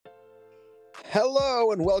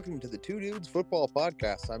Hello and welcome to the Two Dudes Football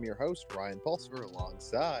Podcast. I'm your host, Ryan Pulsifer,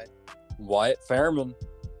 alongside Wyatt Fairman.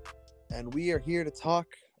 And we are here to talk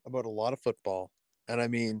about a lot of football. And I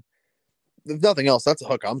mean, if nothing else, that's a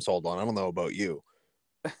hook I'm sold on. I don't know about you.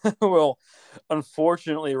 Well,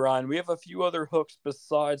 unfortunately, Ryan, we have a few other hooks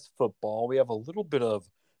besides football. We have a little bit of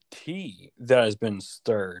tea that has been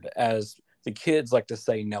stirred, as the kids like to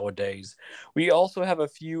say nowadays. We also have a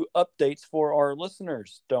few updates for our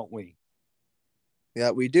listeners, don't we?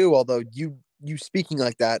 Yeah, we do. Although you speaking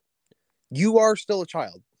like that, you are still a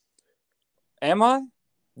child. Am I?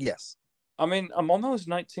 Yes. I mean, I'm almost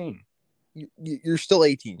 19. You're still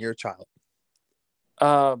 18. You're a child.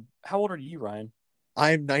 How old are you, Ryan?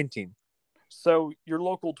 I'm 19. So your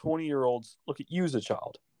local 20-year-olds look at you as a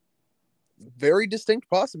child. Very distinct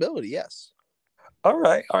possibility, yes. All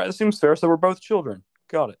right, that seems fair. So we're both children.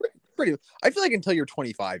 Got it. Pretty. I feel like until you're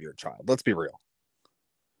 25, you're a child. Let's be real.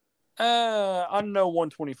 I know one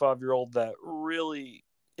 25-year-old that really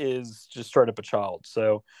is just straight up a child.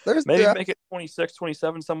 So maybe make it 26,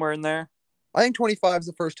 27, somewhere in there. I think 25 is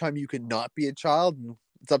the first time you can not be a child, and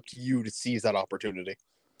it's up to you to seize that opportunity.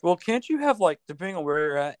 Well, can't you have, like, depending on where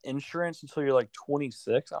you're at, insurance until you're like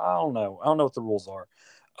 26? I don't know. I don't know what the rules are.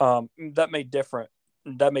 That may differ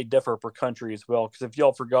per country as well. Because if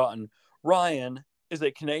y'all forgotten, Ryan is a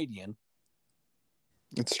Canadian.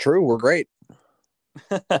 It's true. We're great.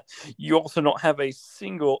 You also don't have a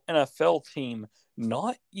single NFL team,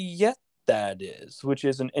 not yet, that is, which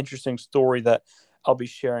is an interesting story that I'll be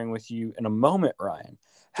sharing with you in a moment, Ryan.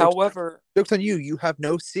 However, jokes on you. You have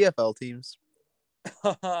no CFL teams.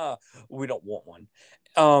 We don't want one.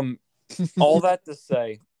 All that to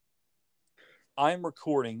say, I'm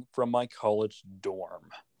recording from my college dorm.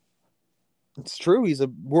 It's true.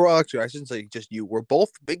 I shouldn't say just you. We're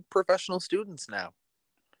both big professional students now.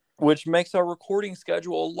 Which makes our recording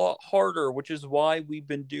schedule a lot harder, which is why we've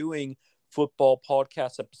been doing football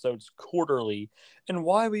podcast episodes quarterly and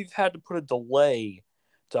why we've had to put a delay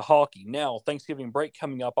to hockey. Now, Thanksgiving break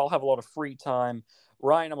coming up, I'll have a lot of free time.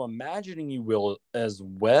 Ryan, I'm imagining you will as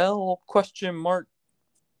well, ?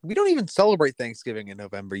 We don't even celebrate Thanksgiving in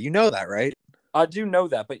November. You know that, right? I do know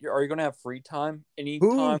that, but are you going to have free time any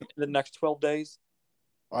time in the next 12 days?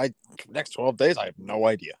 Next 12 days? I have no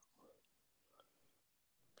idea.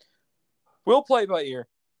 We'll play by ear.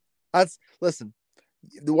 Listen,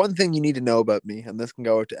 the one thing you need to know about me, and this can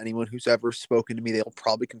go out to anyone who's ever spoken to me, they'll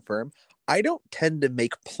probably confirm, I don't tend to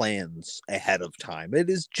make plans ahead of time. It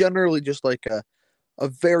is generally just like a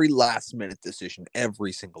very last minute decision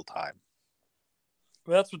every single time.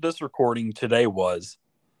 Well, that's what this recording today was.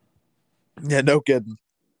 Yeah, no kidding.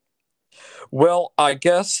 Well, I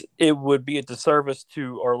guess it would be a disservice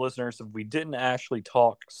to our listeners if we didn't actually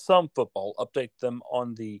talk some football, update them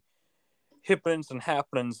on the happenings and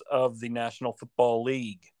happenings of the National Football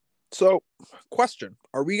League. So, question,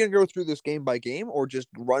 are we going to go through this game by game or just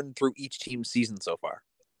run through each team's season so far?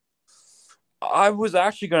 I was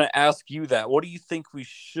actually going to ask you that. What do you think we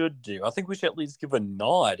should do? I think we should at least give a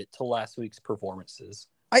nod to last week's performances.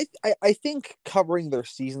 I think covering their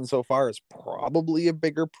season so far is probably a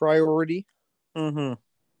bigger priority. Mm-hmm.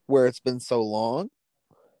 Where it's been so long.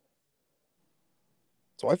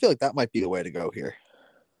 So I feel like that might be the way to go here.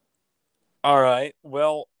 All right.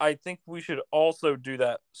 Well, I think we should also do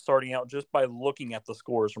that starting out just by looking at the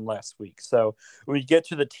scores from last week. So when we get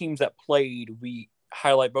to the teams that played, we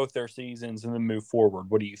highlight both their seasons and then move forward.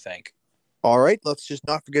 What do you think? All right. Let's just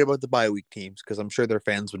not forget about the bye week teams because I'm sure their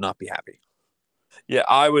fans would not be happy. Yeah,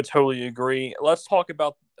 I would totally agree. Let's talk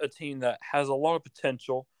about a team that has a lot of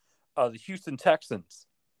potential, the Houston Texans.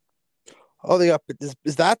 Oh,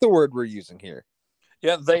 is that the word we're using here?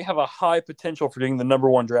 Yeah, they have a high potential for getting the number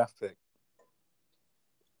 1 draft pick.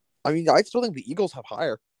 I mean, I still think the Eagles have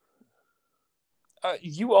higher.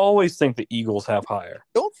 You always think the Eagles have higher.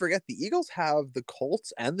 Don't forget, the Eagles have the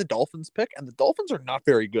Colts and the Dolphins pick, and the Dolphins are not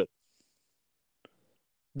very good.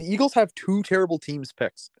 The Eagles have 2 terrible teams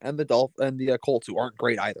picks, and the Colts, who aren't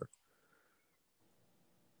great either.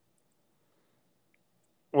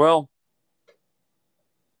 Well,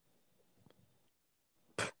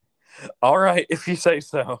 all right, if you say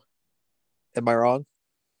so. Am I wrong?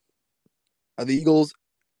 Are the Eagles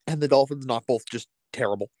and the Dolphins not both just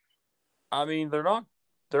terrible? I mean, they're not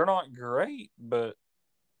great, but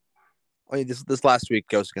I mean, this last week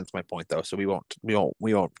goes against my point though, so we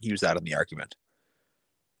won't use that in the argument.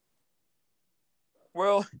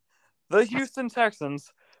 Well, the Houston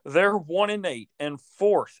Texans, they're 1-8 and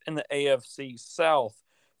 4th in the AFC South,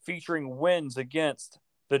 featuring wins against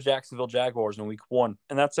the Jacksonville Jaguars in week 1,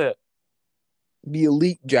 and that's it. The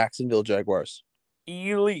elite Jacksonville Jaguars.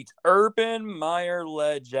 Elite Urban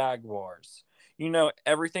Meyer-led Jaguars.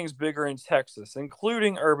 everything's bigger in Texas,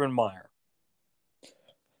 including Urban Meyer.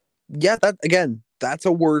 Yeah, that's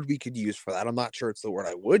a word we could use for that. I'm not sure it's the word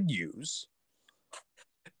I would use.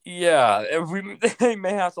 Yeah, they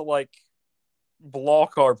may have to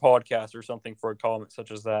block our podcast or something for a comment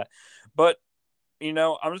such as that. But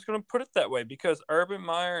I'm just going to put it that way because Urban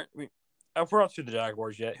Meyer. We're not to the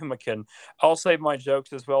Jaguars yet. Who am I kidding? I'll save my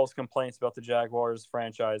jokes as well as complaints about the Jaguars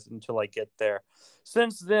franchise until I get there.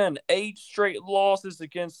 Since then, 8 straight losses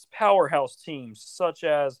against powerhouse teams such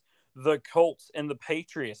as the Colts and the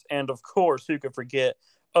Patriots, and of course, who could forget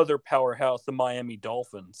other powerhouse, the Miami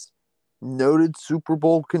Dolphins. Noted Super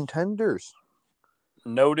Bowl contenders.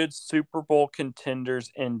 Noted Super Bowl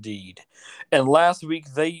contenders indeed. And last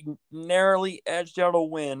week, they narrowly edged out a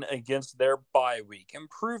win against their bye week,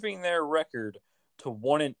 improving their record to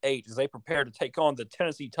 1-8 as they prepare to take on the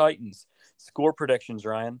Tennessee Titans. Score predictions,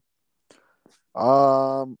 Ryan.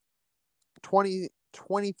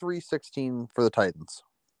 23-16 for the Titans.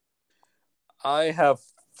 I have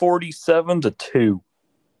 47-2.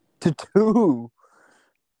 To 2.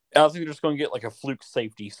 I think they're just going to get a fluke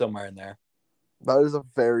safety somewhere in there. That is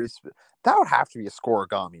that would have to be a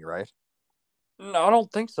scoregami, right? No, I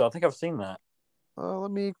don't think so. I think I've seen that. Let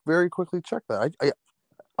me very quickly check that.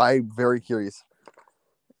 I'm very curious.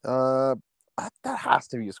 That has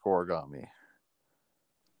to be a scoregami.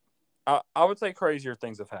 I would say crazier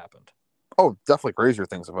things have happened. Oh, definitely crazier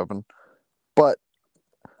things have happened. But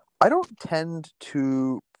I don't tend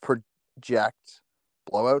to project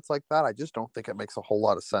blowouts like that. I just don't think it makes a whole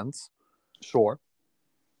lot of sense. Sure.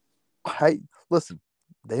 Listen,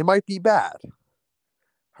 they might be bad.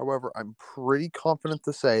 However, I'm pretty confident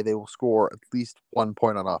to say they will score at least 1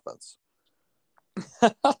 point on offense.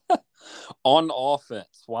 On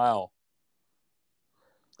offense. Wow.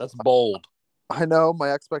 That's bold. I know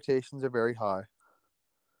my expectations are very high.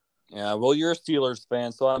 Yeah, well, you're a Steelers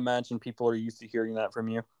fan, so I imagine people are used to hearing that from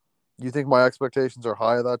you. You think my expectations are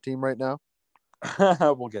high of that team right now?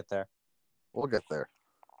 We'll get there. We'll get there.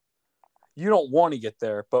 You don't want to get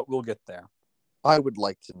there, but we'll get there. I would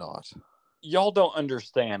like to not. Y'all don't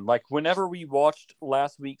understand. Whenever we watched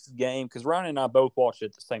last week's game, because Ryan and I both watched it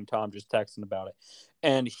at the same time, just texting about it,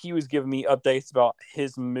 and he was giving me updates about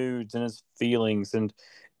his moods and his feelings, and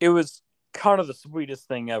it was kind of the sweetest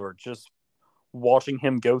thing ever, just watching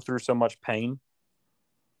him go through so much pain.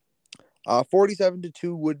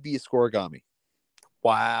 47-2 would be a scoregami.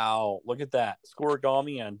 Wow, look at that.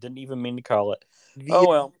 Scoregami, and didn't even mean to call it.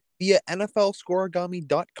 Via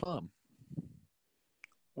NFLscoregami.com.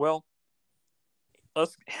 Well,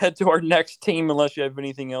 let's head to our next team unless you have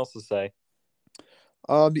anything else to say.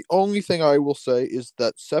 The only thing I will say is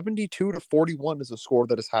that 72-41 is a score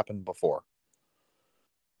that has happened before.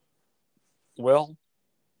 Well,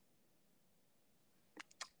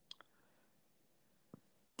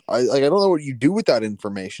 I don't know what you do with that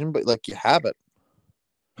information, but you have it.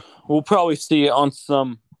 We'll probably see it on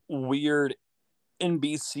some weird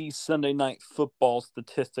NBC Sunday Night Football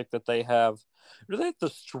statistic that they have. They have the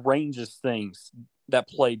strangest things that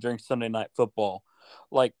played during Sunday Night Football.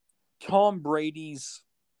 Tom Brady's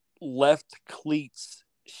left cleat's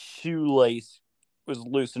shoelace was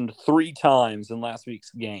loosened 3 times in last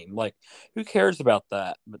week's game. Who cares about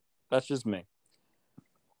that? But that's just me.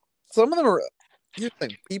 Some of them are... Here's the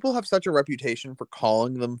thing. People have such a reputation for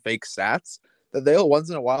calling them fake stats that they'll once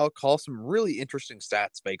in a while call some really interesting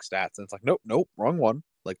stats fake stats. And it's nope, wrong one.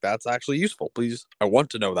 That's actually useful. Please, I want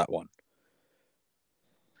to know that one.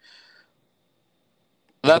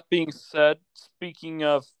 That being said, speaking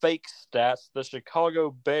of fake stats, the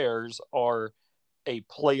Chicago Bears are a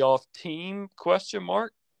playoff team? ?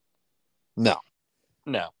 No.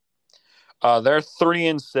 They're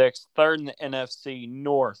 3-6, third in the NFC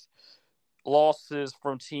North. Losses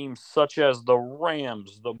from teams such as the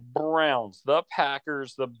Rams, the Browns, the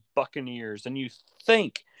Packers, the Buccaneers. And you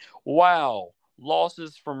think, wow,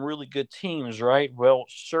 losses from really good teams, right? Well,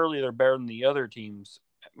 surely they're better than the other teams.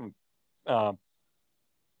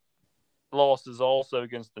 Losses also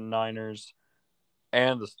against the Niners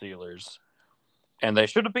and the Steelers. And they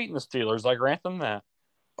should have beaten the Steelers. I grant them that.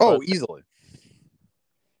 Oh, easily.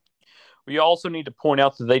 We also need to point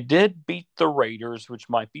out that they did beat the Raiders, which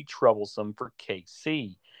might be troublesome for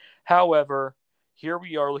KC. However, here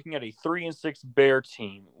we are looking at a 3-6 Bear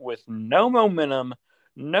team with no momentum,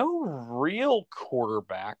 no real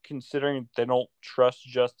quarterback, considering they don't trust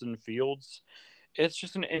Justin Fields. It's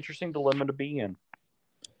just an interesting dilemma to be in.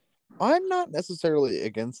 I'm not necessarily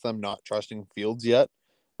against them not trusting Fields yet,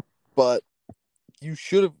 but you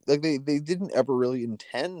should have they didn't ever really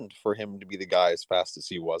intend for him to be the guy as fast as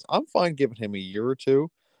he was. I'm fine giving him a year or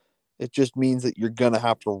two. It just means that you're gonna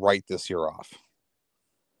have to write this year off.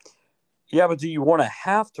 Yeah, but do you want to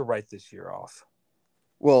have to write this year off?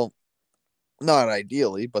 Well, not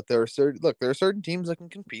ideally, but there are certain teams that can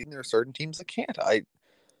compete, and there are certain teams that can't.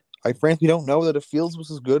 I frankly don't know that if Fields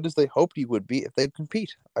was as good as they hoped he would be if they'd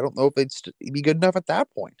compete. I don't know if they'd be good enough at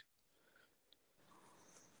that point.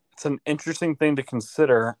 It's an interesting thing to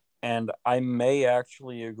consider, and I may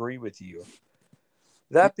actually agree with you.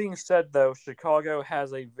 That being said, though, Chicago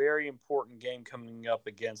has a very important game coming up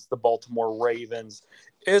against the Baltimore Ravens.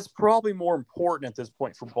 It's probably more important at this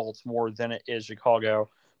point for Baltimore than it is Chicago.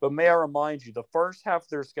 But may I remind you, the first half of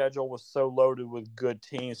their schedule was so loaded with good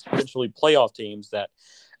teams, potentially playoff teams, that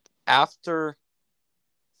after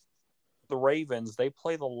the Ravens, they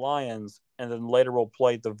play the Lions, and then later we'll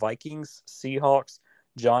play the Vikings, Seahawks,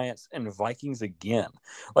 Giants, and Vikings again.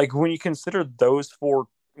 Like, when you consider those four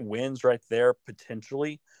wins right there,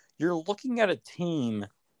 potentially, you're looking at a team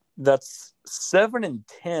that's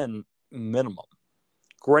 7-10 minimum.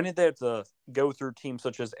 Granted, they have to go through teams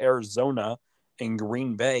such as Arizona and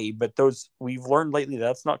Green Bay, but those we've learned lately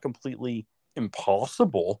that's not completely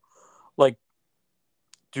impossible. Like,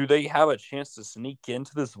 do they have a chance to sneak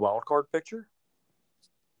into this wild card picture?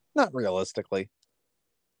 Not realistically.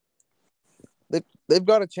 They've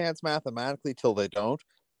got a chance mathematically till they don't.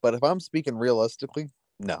 But if I'm speaking realistically,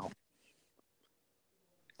 no.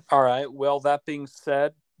 All right. Well, that being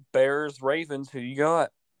said, Bears, Ravens, who you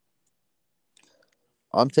got?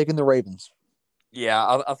 I'm taking the Ravens.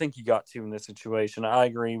 Yeah, I think you got to in this situation. I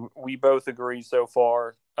agree. We both agree so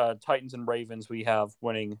far. Titans and Ravens, we have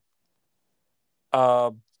winning.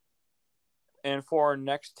 Uh, and for our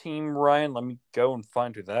next team, Ryan, let me go and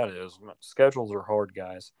find who that is. Schedules are hard,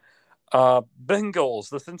 guys. Bengals,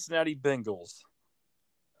 the Cincinnati Bengals.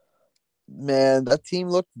 Man, that team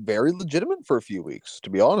looked very legitimate for a few weeks, to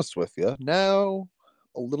be honest with you. Now,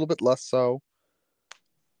 a little bit less so.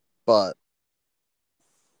 But,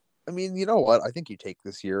 I mean, you know what? I think you take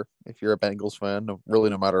this year if you're a Bengals fan, really,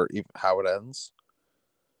 no matter how it ends.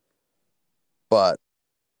 But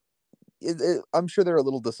I'm sure they're a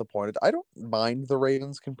little disappointed. I don't mind the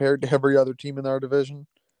Ravens compared to every other team in our division.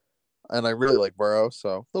 And I really like Burrow,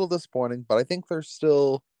 so a little disappointing. But I think there's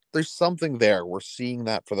something there. We're seeing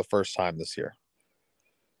that for the first time this year.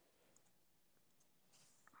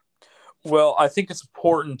 Well, I think it's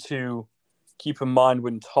important to keep in mind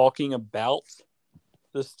when talking about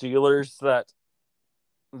the Steelers that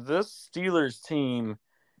this Steelers team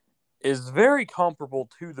is very comparable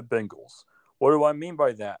to the Bengals. What do I mean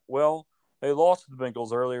by that? Well, they lost to the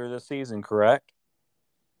Bengals earlier this season, correct?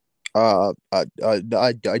 I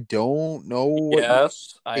don't know what you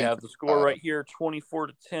Yes, I think. have the score right here: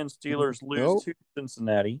 24-10. Steelers lose No, to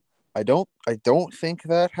Cincinnati. I don't think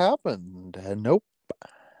that happened. Nope.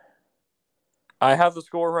 I have the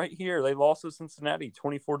score right here. They lost to Cincinnati,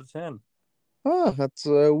 24-10. That's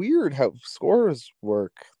weird how scores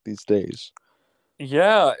work these days.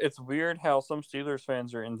 Yeah, it's weird how some Steelers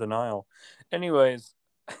fans are in denial. Anyways,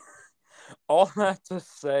 all that to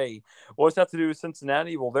say, what's that to do with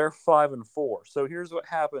Cincinnati? Well, they're 5-4. So here's what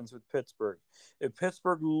happens with Pittsburgh. If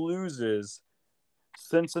Pittsburgh loses,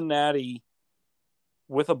 Cincinnati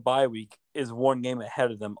with a bye week is one game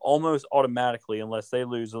ahead of them almost automatically unless they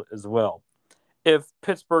lose as well. If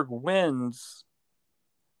Pittsburgh wins,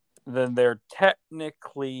 then they're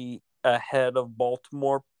technically ahead of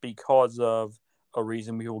Baltimore because of a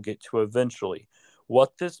reason we will get to eventually.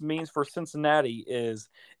 What this means for Cincinnati is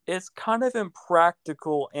it's kind of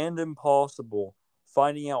impractical and impossible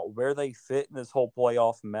finding out where they fit in this whole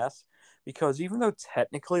playoff mess because even though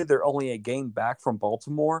technically they're only a game back from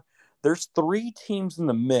Baltimore, there's three teams in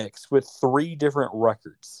the mix with three different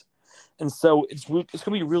records. And so it's going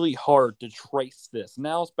to be really hard to trace this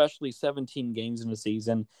now, especially 17 games in a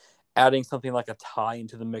season. Adding something like a tie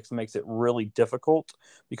into the mix makes it really difficult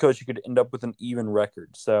because you could end up with an even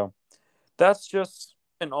record. So that's just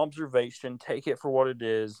an observation. Take it for what it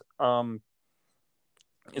is.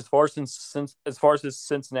 As far as this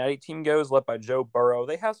Cincinnati team goes, led by Joe Burrow,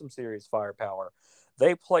 they have some serious firepower.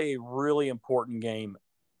 They play a really important game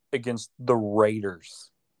against the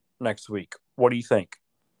Raiders next week. What do you think?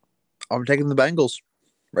 I'm taking the Bengals.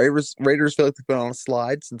 Raiders feel like they've been on a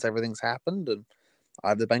slide since everything's happened, and I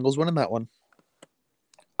have the Bengals winning that one.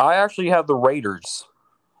 I actually have the Raiders,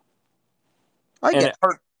 I and get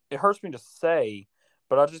it hurts me to say,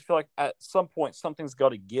 but I just feel like at some point something's got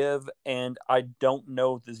to give, and I don't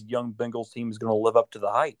know if this young Bengals team is going to live up to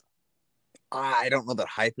the hype. I don't know that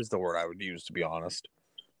hype is the word I would use, to be honest.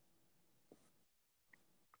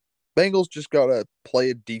 Bengals just gotta play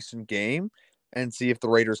a decent game and see if the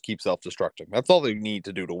Raiders keep self-destructing. That's all they need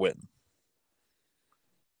to do to win.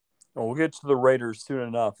 Well, we'll get to the Raiders soon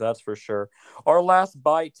enough, that's for sure. Our last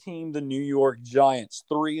bye team, the New York Giants,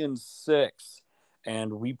 3-6.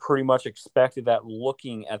 And we pretty much expected that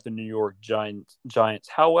looking at the New York Giants.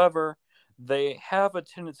 However, they have a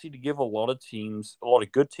tendency to give a lot of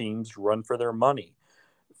good teams, run for their money.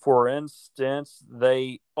 For instance,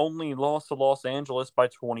 they only lost to Los Angeles by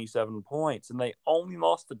 27 points, and they only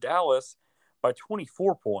lost to Dallas by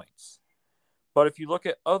 24 points. But if you look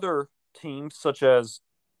at other teams, such as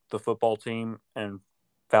the football team and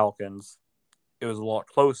Falcons, it was a lot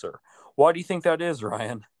closer. Why do you think that is,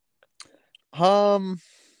 Ryan? Um,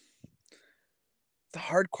 it's a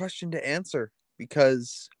hard question to answer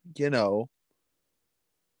because, can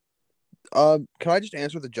I just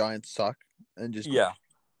answer the Giants suck and just Yeah.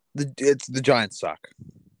 the Giants suck.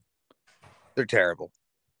 They're terrible.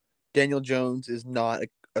 Daniel Jones is not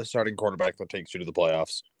a starting quarterback that takes you to the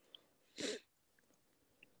playoffs.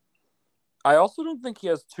 I also don't think he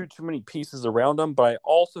has too many pieces around him, but I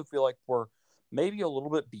also feel like we're maybe a little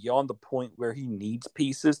bit beyond the point where he needs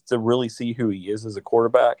pieces to really see who he is as a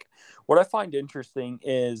quarterback. What I find interesting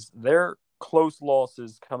is their close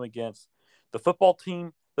losses come against the football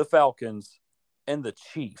team, the Falcons, and the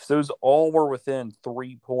Chiefs. Those all were within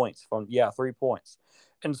 3 points 3 points.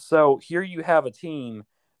 And so here you have a team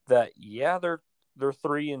that they're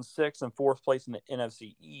 3-6 and fourth place in the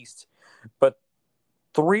NFC East, but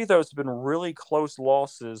three of those have been really close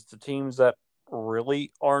losses to teams that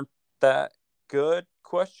really aren't that good.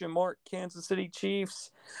 Question mark Kansas City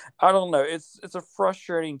Chiefs. I don't know. It's a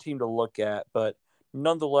frustrating team to look at, but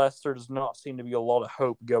nonetheless, there does not seem to be a lot of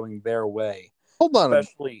hope going their way, Hold on.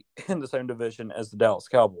 especially in the same division as the Dallas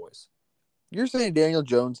Cowboys. You're saying Daniel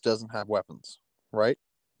Jones doesn't have weapons, right?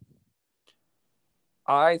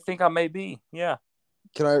 I think I may be. Yeah,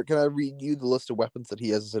 Can I read you the list of weapons that he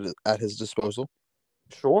has at his disposal?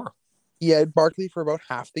 sure. He had Barkley for about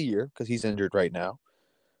half the year because he's injured right now.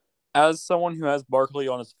 As someone who has Barkley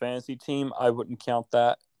on his fantasy team, I wouldn't count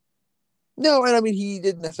that. No, and I mean he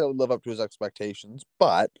didn't necessarily live up to his expectations,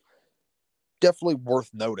 but definitely worth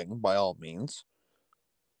noting by all means.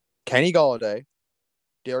 Kenny Galladay,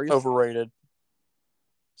 Darius Overrated.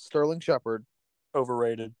 Sterling Shepard.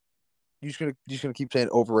 Overrated. You just gonna keep saying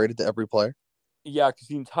overrated to every player? Yeah, because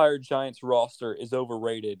the entire Giants roster is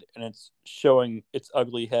overrated, and it's showing its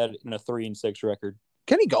ugly head in a 3-6 record.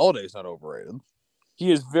 Kenny Galladay's not overrated.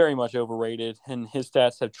 He is very much overrated, and his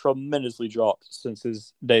stats have tremendously dropped since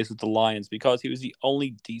his days with the Lions because he was the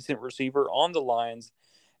only decent receiver on the Lions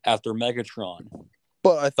after Megatron.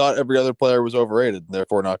 But I thought every other player was overrated and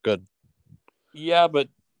therefore not good. Yeah, but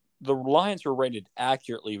the Lions were rated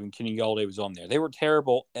accurately when Kenny Galladay was on there. They were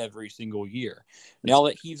terrible every single year. Now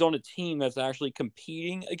that he's on a team that's actually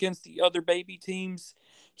competing against the other baby teams,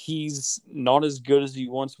 he's not as good as he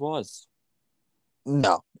once was.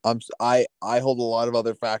 No, I hold a lot of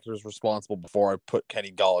other factors responsible before I put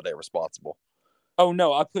Kenny Galladay responsible. Oh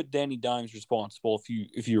no, I put Danny Dimes responsible.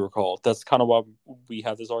 If you recall, that's kind of why we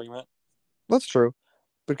have this argument. That's true.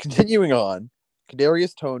 But continuing on,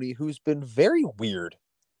 Kadarius Toney, who's been very weird.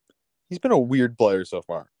 He's been a weird player so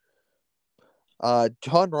far.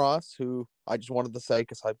 John Ross, who I just wanted to say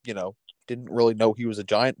because I, didn't really know he was a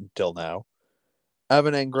Giant until now.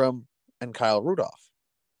 Evan Engram and Kyle Rudolph.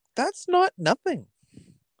 That's not nothing.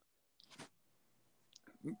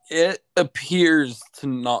 It appears to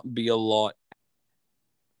not be a lot.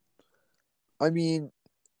 I mean,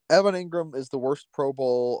 Evan Engram is the worst Pro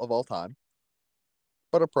Bowl of all time,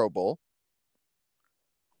 but a Pro Bowl.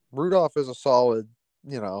 Rudolph is a solid,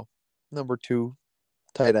 number 2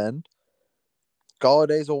 tight end.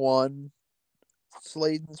 Galladay's a 1.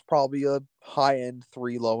 Sladen's probably a high end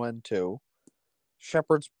 3, low end 2.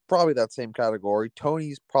 Shepard's probably that same category.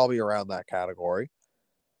 Toney's probably around that category.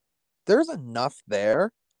 There's enough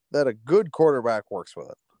there that a good quarterback works with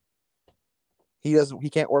it. He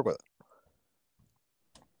can't work with it.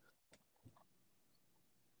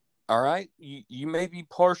 All right, you may be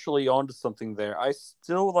partially onto something there. I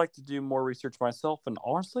still like to do more research myself, and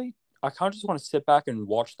honestly, I kind of just want to sit back and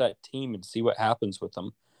watch that team and see what happens with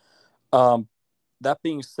them. That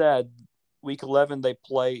being said, Week 11 they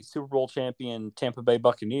play Super Bowl champion Tampa Bay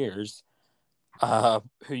Buccaneers. Who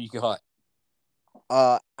you got?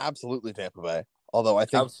 Absolutely Tampa Bay. Although I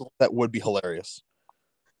think that would be hilarious.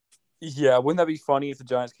 Yeah, wouldn't that be funny if the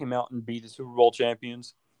Giants came out and beat the Super Bowl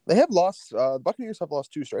champions? They have lost. The Buccaneers have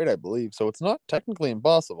lost 2 straight, I believe. So it's not technically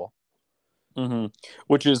impossible. Mm-hmm.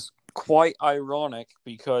 Which is quite ironic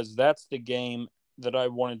because that's the game that I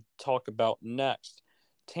wanted to talk about next.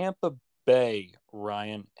 Tampa Bay,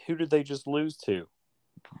 Ryan. Who did they just lose to?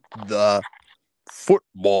 The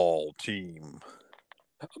football team.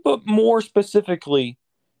 But more specifically,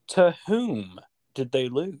 To whom did they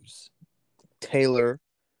lose? Taylor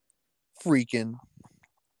freaking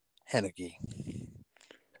Henneke.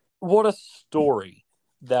 What a story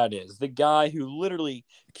that is. The guy who literally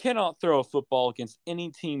cannot throw a football against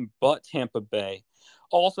any team but Tampa Bay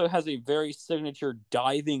also has a very signature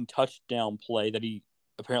diving touchdown play that he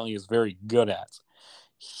apparently is very good at.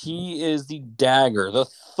 He is the dagger, the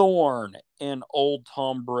thorn in old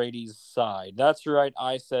Tom Brady's side. That's right,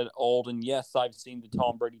 I said old, and yes, I've seen the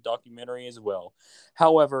Tom Brady documentary as well.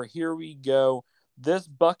 However, here we go. This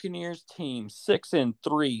Buccaneers team,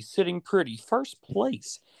 6-3, sitting pretty, first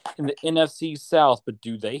place in the NFC South. But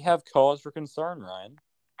do they have cause for concern, Ryan?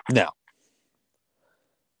 Now,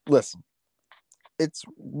 listen, it's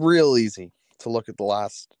real easy to look at the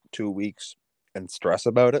last 2 weeks and stress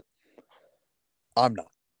about it. I'm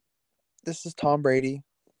not. This is Tom Brady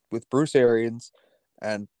with Bruce Arians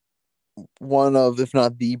and one of, if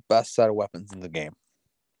not the best set of weapons in the game.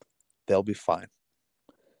 They'll be fine.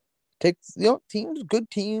 Good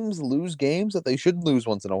teams lose games that they shouldn't lose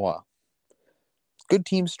once in a while. Good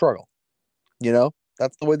teams struggle.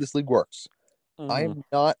 That's the way this league works. I am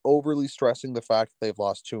not overly stressing the fact that they've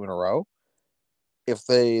lost 2 in a row. If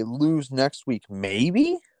they lose next week,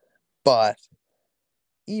 maybe. But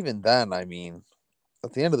even then, I mean,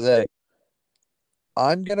 at the end of the day,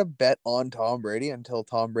 I'm going to bet on Tom Brady until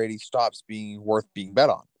Tom Brady stops being worth being bet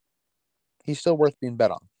on. He's still worth being bet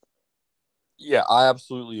on. Yeah, I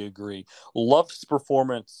absolutely agree. Loved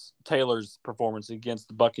performance, Taylor's performance against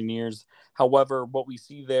the Buccaneers. However, what we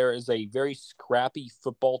see there is a very scrappy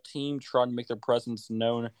football team trying to make their presence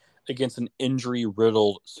known against an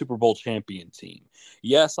injury-riddled Super Bowl champion team.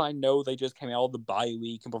 Yes, I know they just came out of the bye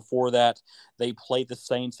week, and before that, they played the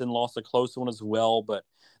Saints and lost a close one as well, but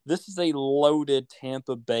this is a loaded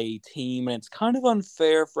Tampa Bay team, and it's kind of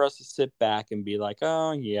unfair for us to sit back and be like,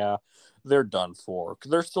 oh, yeah, they're done for.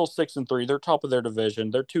 They're still 6-3. They're top of their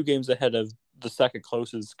division. They're 2 games ahead of the second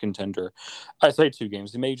closest contender. I say 2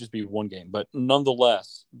 games. It may just be 1 game, but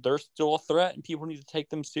nonetheless, they're still a threat, and people need to take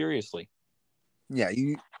them seriously. Yeah,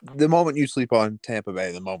 the moment you sleep on Tampa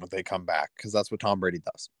Bay, the moment they come back, because that's what Tom Brady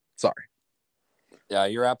does. Sorry. Yeah,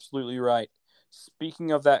 you're absolutely right.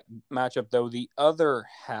 Speaking of that matchup, though, the other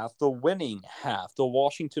half, the winning half, the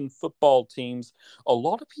Washington football teams, a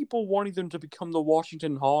lot of people wanting them to become the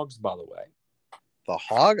Washington Hogs, by the way. The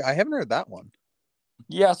Hog? I haven't heard that one.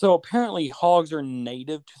 Yeah, so apparently hogs are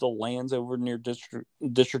native to the lands over near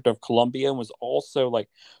District of Columbia and was also like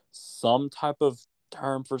some type of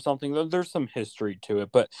term for something. There's some history to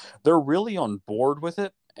it, but they're really on board with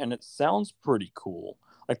it, and it sounds pretty cool.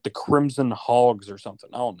 Like the Crimson Hogs or something.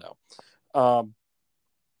 I don't know. Um,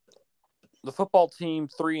 the football team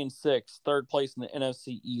 3-6, third place in the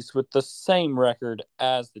NFC East with the same record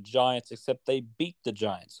as the Giants, except they beat the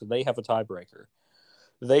Giants, so they have a tiebreaker.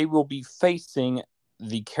 They will be facing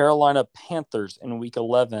the Carolina Panthers in Week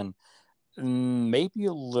 11. Maybe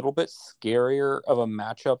a little bit scarier of a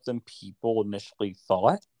matchup than people initially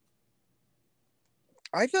thought.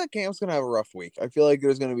 I feel like Cam's going to have a rough week. I feel like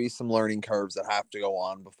there's going to be some learning curves that have to go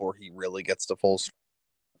on before he really gets to full strength.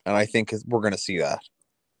 And I think we're going to see that.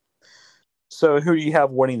 So who do you have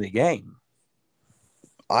winning the game?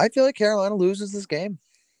 I feel like Carolina loses this game.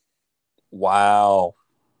 Wow.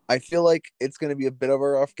 I feel like it's going to be a bit of a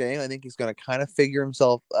rough game. I think he's going to kind of figure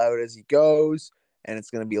himself out as he goes, and it's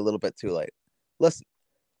going to be a little bit too late. Listen,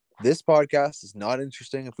 this podcast is not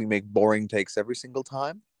interesting if we make boring takes every single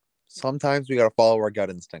time. Sometimes we got to follow our gut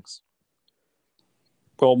instincts.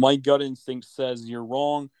 Well, my gut instinct says you're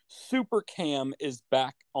wrong. Super Cam is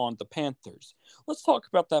back on the Panthers. Let's talk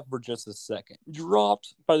about that for just a second.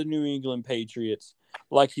 Dropped by the New England Patriots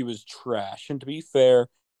like he was trash. And to be fair,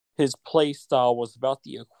 his play style was about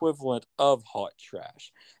the equivalent of hot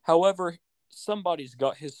trash. However, somebody's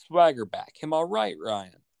got his swagger back. Am I right,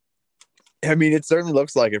 Ryan? I mean, it certainly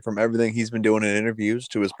looks like it from everything he's been doing in interviews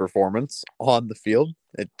to his performance on the field.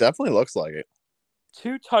 It definitely looks like it.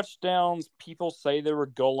 2 touchdowns. People say they were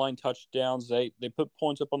goal line touchdowns. They put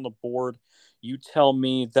points up on the board. You tell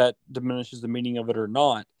me that diminishes the meaning of it or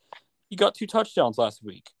not. You got 2 touchdowns last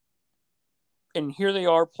week. And here they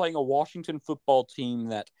are playing a Washington football team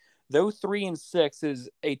that, though 3-6 is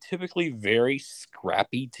a typically very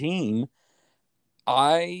scrappy team,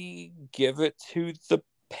 I give it to the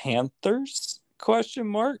Panthers? Question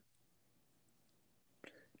mark.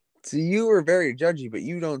 So you were very judgy, but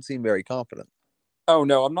you don't seem very confident. Oh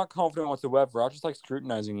no, I'm not confident whatsoever. I just like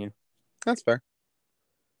scrutinizing you. That's fair.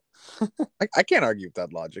 I can't argue with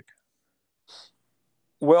that logic.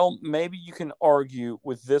 Well, maybe you can argue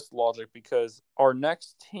with this logic because our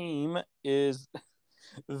next team is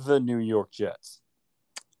the New York Jets.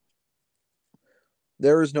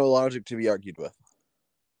 There is no logic to be argued with.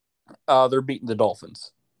 They're beating the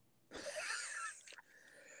Dolphins.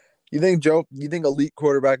 You think elite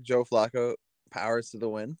quarterback Joe Flacco powers to the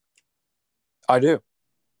win? I do.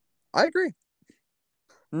 I agree.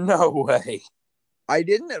 No way. I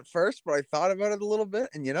didn't at first, but I thought about it a little bit,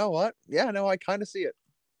 and you know what? Yeah, no, I kind of see it.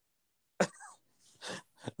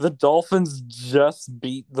 The Dolphins just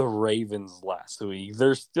beat the Ravens last week.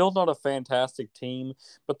 They're still not a fantastic team,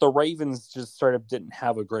 but the Ravens just straight up didn't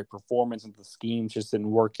have a great performance, and the scheme just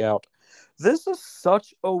didn't work out. This is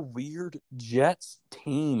such a weird Jets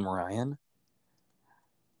team, Ryan.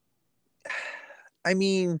 I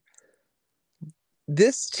mean,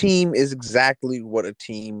 this team is exactly what a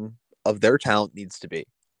team of their talent needs to be.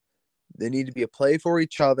 They need to be a play for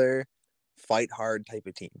each other, fight hard type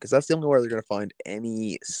of team, because that's the only way they're going to find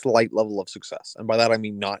any slight level of success. And by that, I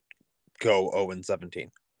mean not go 0-17.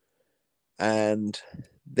 And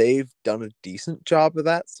they've done a decent job of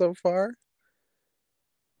that so far.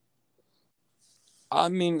 I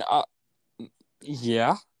mean,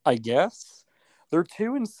 yeah, I guess. They're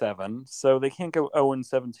 2-7, so they can't go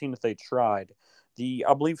 0-17 if they tried.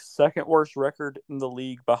 I believe, second worst record in the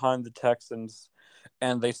league behind the Texans.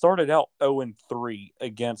 And they started out 0-3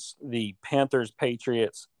 against the Panthers,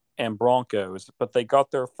 Patriots, and Broncos, but they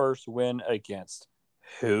got their first win against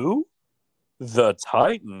who? The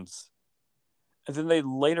Titans. And then they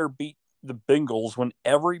later beat the Bengals when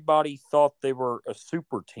everybody thought they were a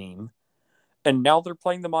super team. And now they're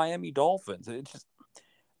playing the Miami Dolphins.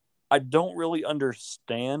 I don't really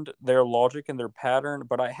understand their logic and their pattern,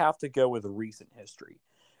 but I have to go with recent history.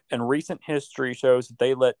 And recent history shows that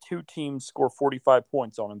they let two teams score 45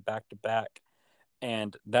 points on them back to back.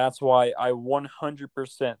 And that's why I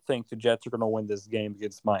 100% think the Jets are going to win this game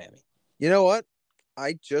against Miami. You know what?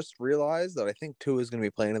 I just realized that I think Tua is going to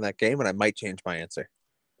be playing in that game, and I might change my answer.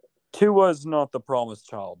 Tua's not the promised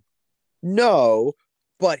child. No,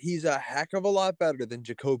 but he's a heck of a lot better than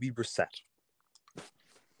Jacoby Brissett.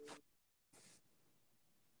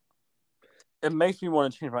 It makes me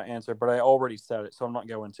want to change my answer, but I already said it, so I'm not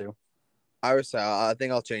going to. I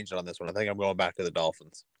think I'll change it on this one. I think I'm going back to the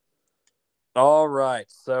Dolphins. All right,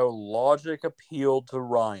 so logic appealed to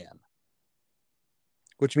Ryan.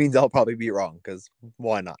 Which means I'll probably be wrong, because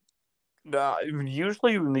why not?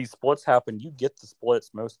 Usually when these splits happen, you get the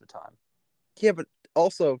splits most of the time. Yeah, but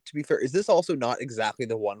also, to be fair, is this also not exactly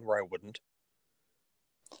the one where I wouldn't?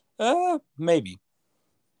 Maybe.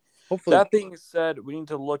 Hopefully. That being said, we need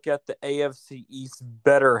to look at the AFC East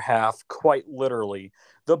better half, quite literally.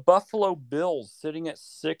 The Buffalo Bills, sitting at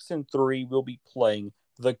 6-3, will be playing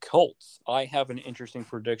the Colts. I have an interesting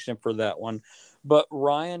prediction for that one. But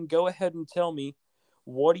Ryan, go ahead and tell me,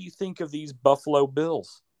 what do you think of these Buffalo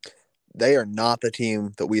Bills? They are not the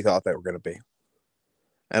team that we thought they were going to be.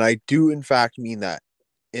 And I do, in fact, mean that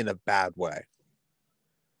in a bad way.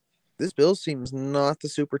 This Bills team is not the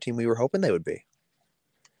super team we were hoping they would be.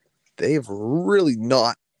 They've really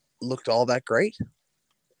not looked all that great.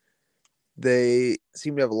 They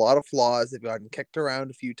seem to have a lot of flaws. They've gotten kicked around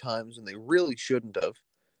a few times and they really shouldn't have.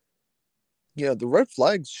 You know, the red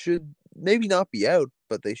flags should maybe not be out,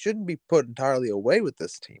 but they shouldn't be put entirely away with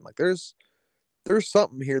this team. Like there's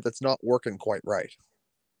something here that's not working quite right.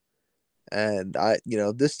 And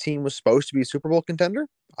this team was supposed to be a Super Bowl contender.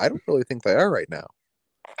 I don't really think they are right now.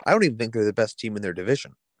 I don't even think they're the best team in their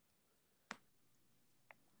division.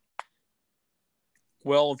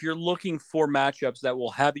 Well, if you're looking for matchups that will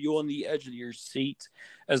have you on the edge of your seat,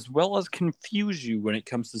 as well as confuse you when it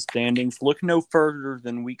comes to standings, look no further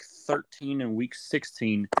than Week 13 and Week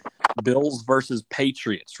 16, Bills versus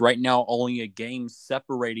Patriots. Right now, only a game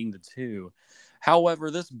separating the two. However,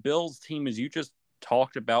 this Bills team, as you just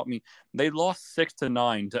talked about me, they lost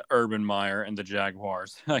 6-9 to Urban Meyer and the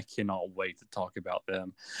Jaguars. I cannot wait to talk about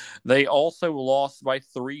them. They also lost by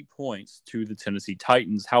 3 points to the Tennessee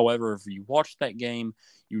Titans. However, if you watch that game,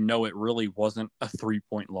 you know it really wasn't a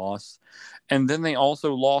 3-point loss. And then they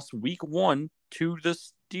also lost week 1 to the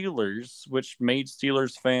Steelers, which made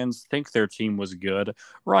Steelers fans think their team was good.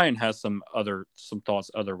 Ryan has some thoughts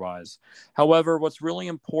otherwise. However, what's really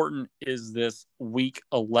important is this week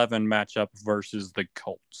 11 matchup versus the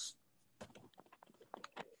Colts.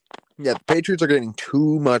 Yeah, the Patriots are getting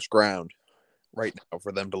too much ground right now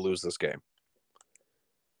for them to lose this game.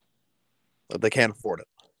 They can't afford it.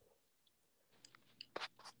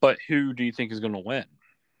 But who do you think is going to win?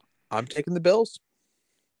 I'm taking the Bills.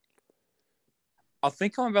 I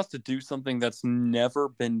think I'm about to do something that's never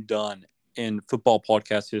been done in football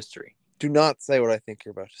podcast history. Do not say what I think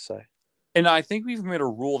you're about to say. And I think we've made a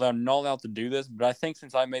rule that I'm not allowed to do this, but I think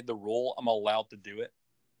since I made the rule, I'm allowed to do it.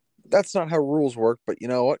 That's not how rules work, but you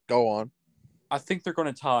know what? Go on. I think they're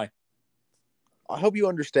going to tie. I hope you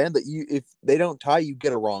understand that if they don't tie, you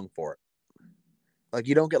get a wrong for it. Like,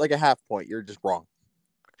 you don't get like a half point. You're just wrong.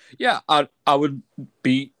 Yeah, I would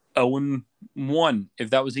be 0-1 if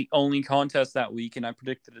that was the only contest that week and I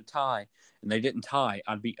predicted a tie and they didn't tie.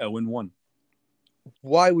 I'd be 0-1.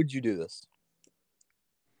 Why would you do this?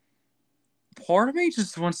 Part of me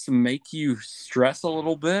just wants to make you stress a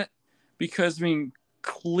little bit because, I mean,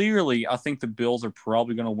 clearly I think the Bills are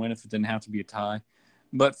probably going to win if it didn't have to be a tie.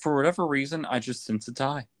 But for whatever reason, I just sense a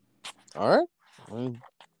tie. All right.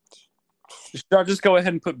 Should I just go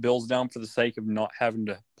ahead and put Bills down for the sake of not having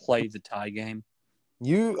to play the tie game?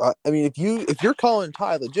 If you're calling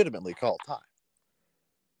tie, legitimately call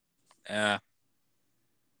tie.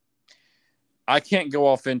 I can't go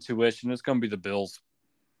off intuition. It's going to be the Bills.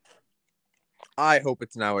 I hope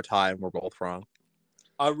it's now a tie and we're both wrong.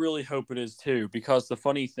 I really hope it is too, because the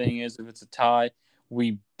funny thing is, if it's a tie,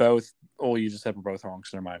 we both. Oh, you just said we're both wrong,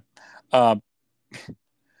 so never mind.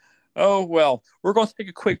 Oh, well, we're going to take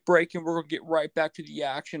a quick break and we're going to get right back to the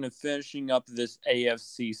action of finishing up this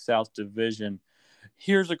AFC South division.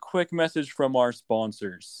 Here's a quick message from our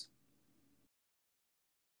sponsors.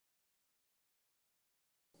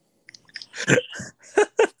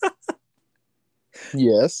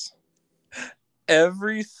 Yes.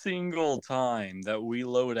 Every single time that we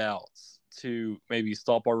load out to maybe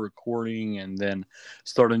stop our recording and then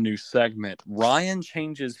start a new segment, Ryan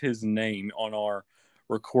changes his name on our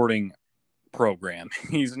recording program.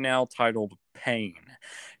 He's now titled Pain.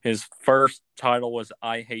 His first title was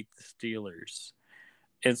I Hate the Steelers.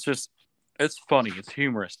 It's funny. It's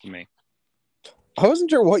humorous to me. I wasn't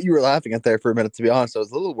sure what you were laughing at there for a minute, to be honest. I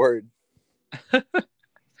was a little worried.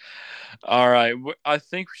 All right. I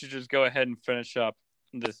think we should just go ahead and finish up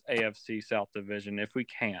this AFC South division if we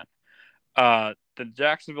can. The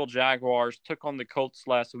Jacksonville Jaguars took on the Colts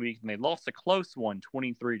last week and they lost a close one,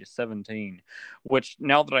 23-17, which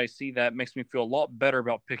now that I see that makes me feel a lot better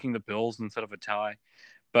about picking the Bills instead of a tie.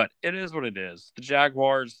 But it is what it is. The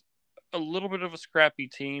Jaguars, a little bit of a scrappy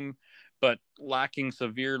team, but lacking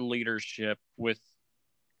severe leadership with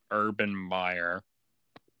Urban Meyer.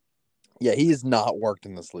 Yeah, he has not worked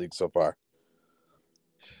in this league so far.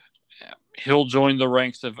 He'll join the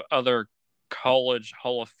ranks of other college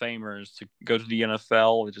Hall of Famers to go to the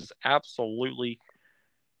NFL. It just absolutely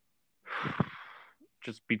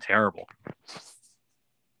just be terrible.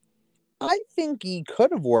 I think he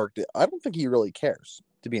could have worked it. I don't think he really cares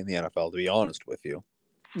to be in the NFL, to be honest with you.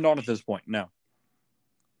 Not at this point, no.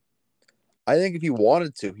 I think if he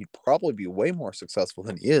wanted to, he'd probably be way more successful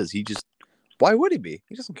than he is. Why would he be?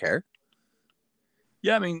 He doesn't care.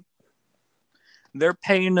 Yeah, I mean, they're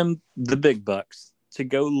paying him the big bucks to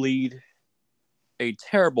go lead a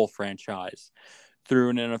terrible franchise through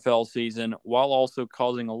an NFL season while also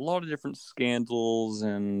causing a lot of different scandals,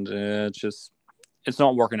 and it's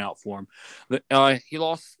not working out for him. He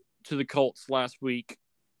lost to the Colts last week.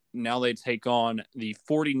 Now they take on the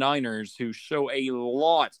 49ers, who show a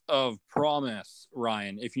lot of promise,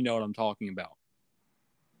 Ryan, if you know what I'm talking about.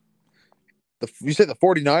 You say the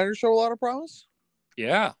 49ers show a lot of promise?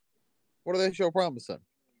 Yeah. What do they show promise in?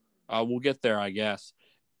 We'll get there, I guess.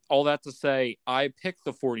 All that to say, I picked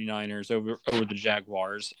the 49ers over the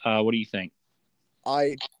Jaguars. What do you think?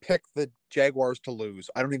 I picked the Jaguars to lose.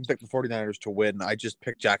 I don't even pick the 49ers to win. I just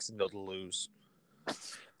picked Jacksonville to lose.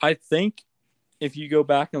 I think if you go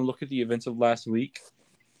back and look at the events of last week,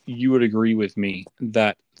 you would agree with me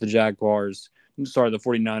that the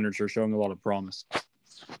 49ers are showing a lot of promise.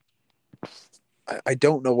 I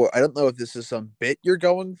don't know if this is some bit you're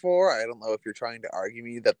going for. I don't know if you're trying to argue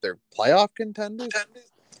me that they're playoff contenders.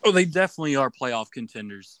 Oh, they definitely are playoff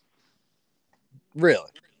contenders. Really?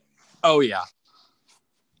 Oh, yeah.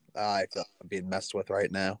 I feel like I'm being messed with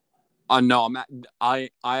right now. No, I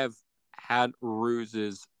have had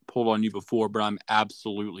ruses pulled on you before, but I'm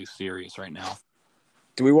absolutely serious right now.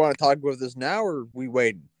 Do we want to talk about this now, or are we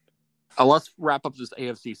waiting? Let's wrap up this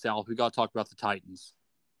AFC South. We got to talk about the Titans.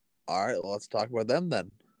 All right, well, let's talk about them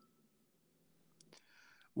then.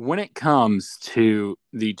 When it comes to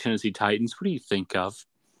the Tennessee Titans, what do you think of?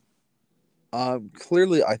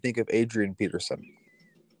 Clearly, I think of Adrian Peterson.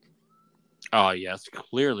 Yes,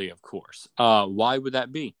 clearly, of course. Why would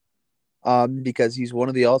that be? Because he's one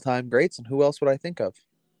of the all-time greats, and who else would I think of?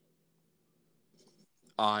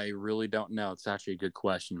 I really don't know. It's actually a good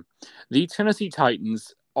question. The Tennessee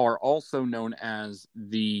Titans are also known as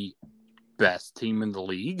the best team in the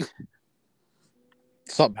league.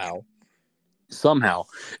 Somehow.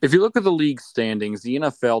 If you look at the league standings, the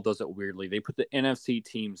NFL does it weirdly. They put the NFC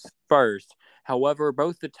teams first. However,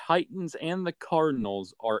 both the Titans and the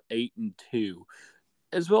Cardinals are 8-2.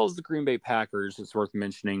 as well as the Green Bay Packers, it's worth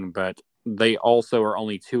mentioning, but they also are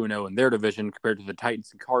only 2-0 in their division compared to the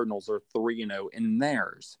Titans and Cardinals are 3-0 in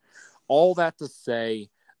theirs. All that to say,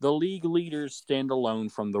 the league leaders stand alone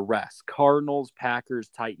from the rest. Cardinals, Packers,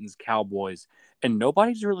 Titans, Cowboys, and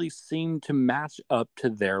nobody's really seemed to match up to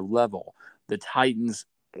their level. The Titans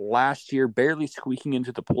last year barely squeaking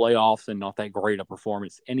into the playoffs and not that great a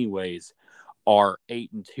performance anyways, are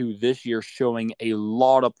 8-2 this year, showing a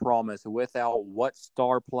lot of promise without what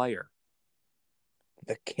star player?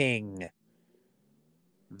 The king.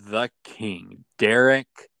 The king,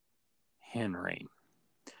 Derrick Henry.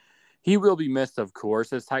 He will be missed, of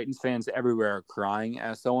course, as Titans fans everywhere are crying.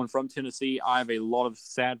 As someone from Tennessee, I have a lot of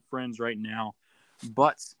sad friends right now,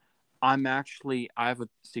 but I have a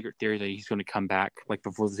secret theory that he's going to come back like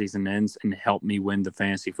before the season ends and help me win the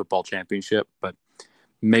fantasy football championship, but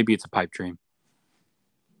maybe it's a pipe dream.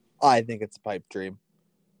 I think it's a pipe dream.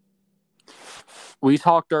 We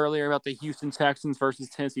talked earlier about the Houston Texans versus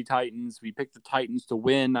Tennessee Titans. We picked the Titans to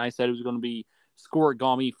win. I said it was going to be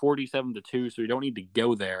scoregami 47-2, so we don't need to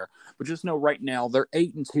go there. But just know right now they're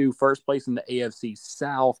 8-2, first place in the AFC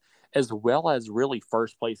South, as well as really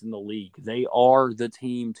first place in the league. They are the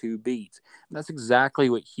team to beat. And that's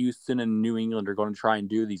exactly what Houston and New England are going to try and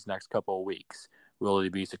do these next couple of weeks. Will they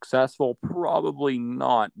be successful? Probably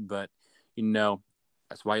not, but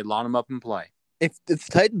that's why you line them up and play. If the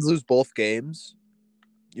Titans lose both games,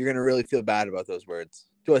 you're going to really feel bad about those words.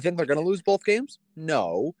 Do I think they're going to lose both games?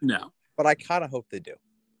 No. But I kind of hope they do.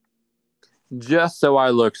 Just so I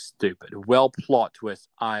look stupid. Well, plot twist,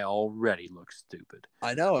 I already look stupid.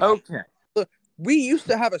 I know. Okay. Look, we used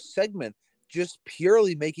to have a segment just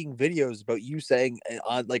purely making videos about you saying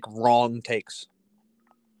wrong takes.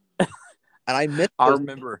 And I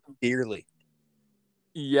remember dearly.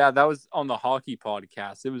 Yeah, that was on the hockey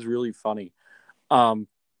podcast. It was really funny.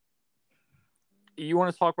 You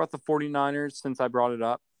want to talk about the 49ers since I brought it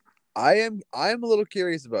up? I am a little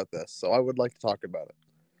curious about this, so I would like to talk about it.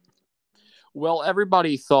 Well,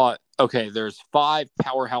 everybody thought, okay, there's 5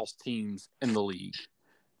 powerhouse teams in the league.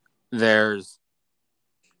 There's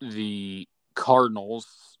the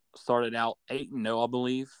Cardinals, started out 8-0, I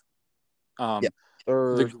believe. Or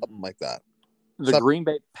something like that. The Green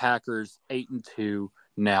Bay Packers 8-2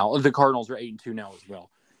 now. The Cardinals are 8-2 now as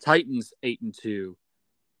well. Titans 8-2.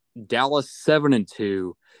 Dallas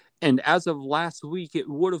 7-2. And as of last week, it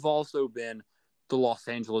would have also been the Los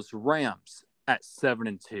Angeles Rams at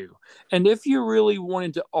 7-2. And if you really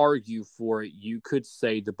wanted to argue for it, you could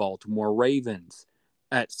say the Baltimore Ravens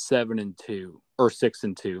at 7-2 or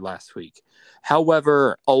 6-2 last week.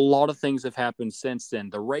 However, a lot of things have happened since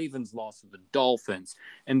then. The Ravens lost to the Dolphins,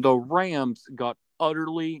 and the Rams got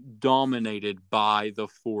utterly dominated by the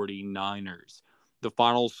 49ers. The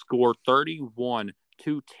final score 31-10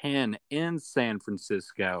 in San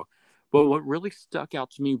Francisco. But what really stuck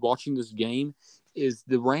out to me watching this game is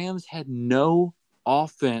the Rams had no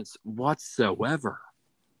offense whatsoever.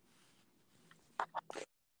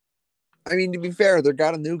 I mean, to be fair, they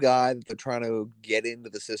got a new guy that they're trying to get into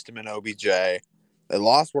the system in OBJ. They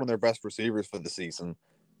lost one of their best receivers for the season.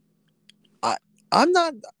 I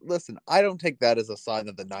don't take that as a sign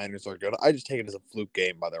that the Niners are good. I just take it as a fluke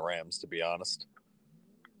game by the Rams, to be honest.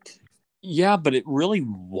 Yeah, but it really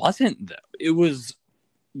wasn't, though. It was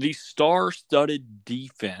the star-studded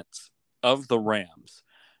defense of the Rams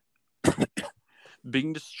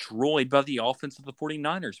being destroyed by the offense of the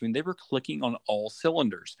 49ers. I mean, they were clicking on all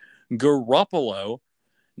cylinders. Garoppolo,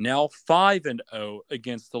 now 5-0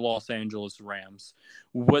 against the Los Angeles Rams,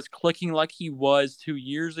 was clicking like he was 2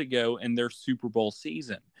 years ago in their Super Bowl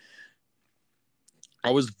season.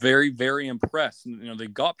 I was very, very impressed. They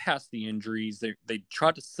got past the injuries. They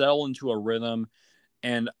tried to settle into a rhythm.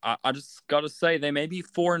 And I just got to say, they may be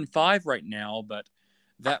 4-5 right now, but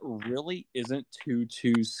that really isn't too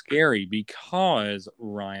scary because,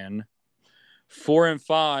 Ryan,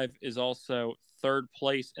 4-5 is also third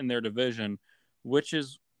place in their division, which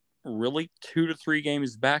is really 2 to 3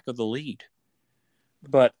 games back of the lead.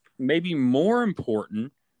 But maybe more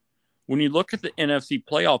important, when you look at the NFC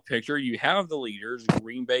playoff picture, you have the leaders,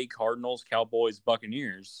 Green Bay, Cardinals, Cowboys,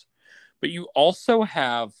 Buccaneers, but you also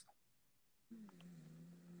have,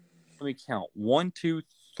 let me count, 1, 2,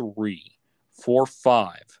 3, 4,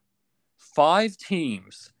 5. 5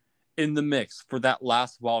 teams in the mix for that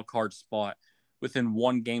last wild card spot within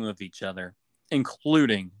 1 game of each other,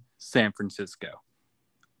 including San Francisco.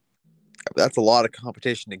 That's a lot of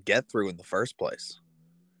competition to get through in the first place.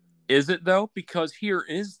 Is it, though? Because here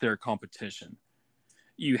is their competition.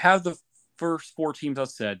 You have the first 4 teams I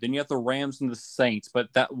said, then you have the Rams and the Saints,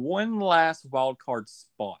 but that one last wild card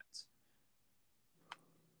spot.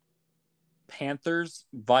 Panthers,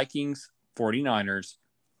 Vikings, 49ers,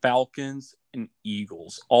 Falcons, and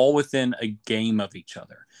Eagles, all within a game of each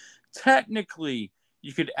other. Technically,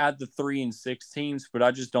 you could add the 3 and 6 teams, but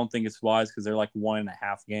I just don't think it's wise because they're like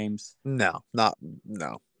 1.5 games. No.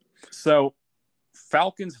 So,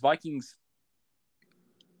 Falcons, Vikings,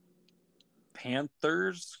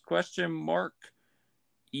 Panthers, question mark,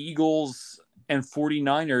 Eagles, and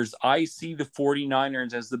 49ers. I see the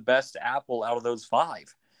 49ers as the best apple out of those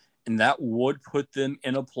 5. And that would put them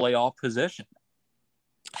in a playoff position.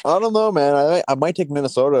 I don't know, man. I might take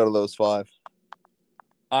Minnesota out of those 5.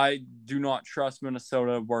 I do not trust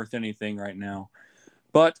Minnesota worth anything right now.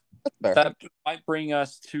 But that might bring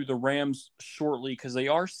us to the Rams shortly because they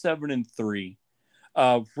are 7-3.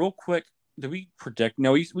 Real quick, did we predict?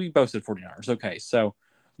 No, we both said 49ers. Okay, so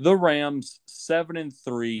the Rams,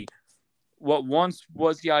 7-3. What once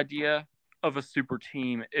was the idea of a super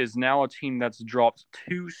team is now a team that's dropped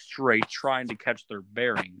 2 straight trying to catch their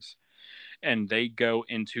bearings. And they go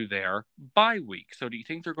into their bye week. So do you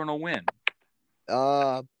think they're going to win?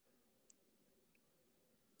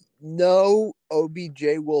 No,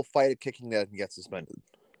 OBJ will fight a kicking net and get suspended.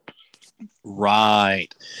 Right.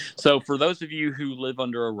 So for those of you who live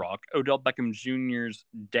under a rock, Odell Beckham Jr.'s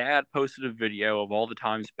dad posted a video of all the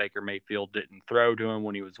times Baker Mayfield didn't throw to him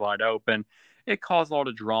when he was wide open. It caused a lot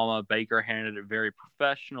of drama. Baker handled it very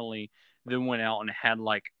professionally, then went out and had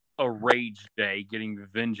like a rage day getting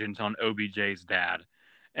vengeance on OBJ's dad.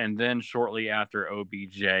 And then shortly after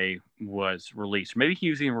OBJ was released, maybe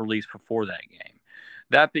he was even released before that game.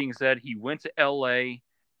 That being said, he went to LA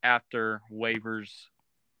after waivers.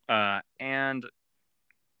 And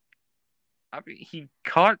I mean, he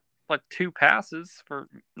caught like 2 passes for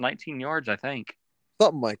 19 yards, I think.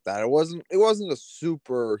 Something like that. It wasn't a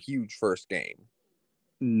super huge first game.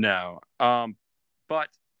 No. But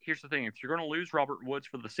here's the thing. If you're going to lose Robert Woods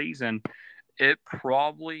for the season, it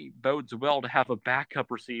probably bodes well to have a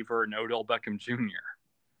backup receiver in Odell Beckham Jr.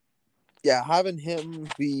 Yeah, having him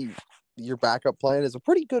be your backup plan is a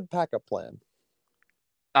pretty good backup plan.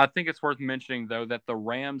 I think it's worth mentioning, though, that the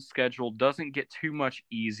Rams' schedule doesn't get too much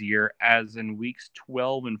easier, as in weeks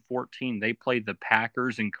 12 and 14, they play the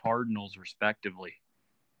Packers and Cardinals, respectively.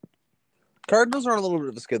 Cardinals are a little bit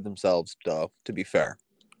of a skid themselves, though, to be fair.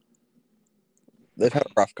 They've had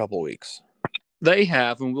a rough couple weeks. They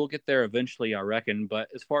have, and we'll get there eventually, I reckon. But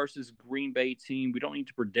as far as this Green Bay team, we don't need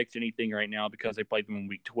to predict anything right now because they played them in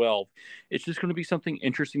week 12. It's just going to be something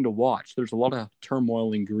interesting to watch. There's a lot of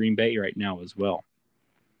turmoil in Green Bay right now as well.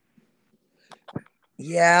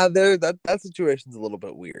 Yeah, that situation's a little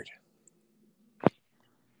bit weird.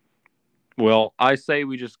 Well, I say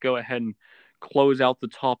we just go ahead and close out the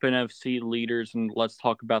top NFC leaders, and let's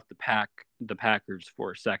talk about the Packers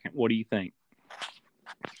for a second. What do you think?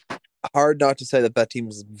 Hard not to say that team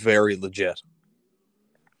is very legit.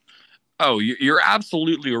 Oh, you're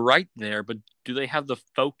absolutely right there, but do they have the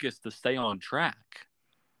focus to stay on track?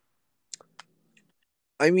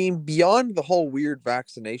 I mean, beyond the whole weird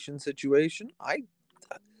vaccination situation,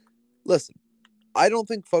 listen, I don't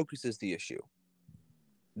think focus is the issue.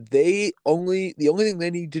 The only thing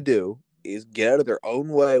they need to do is get out of their own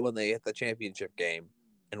way when they hit the championship game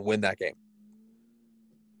and win that game.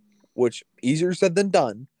 Which, easier said than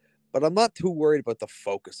done, but I'm not too worried about the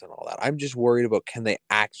focus and all that. I'm just worried about, can they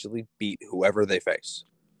actually beat whoever they face?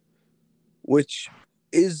 Which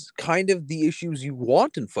is kind of the issues you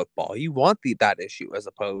want in football. You want that issue as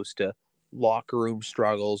opposed to locker room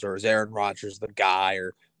struggles or is Aaron Rodgers the guy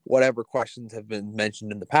or whatever questions have been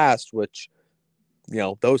mentioned in the past, which,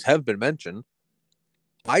 those have been mentioned.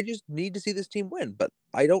 I just need to see this team win, but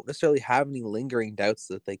I don't necessarily have any lingering doubts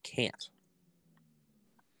that they can't.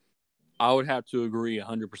 I would have to agree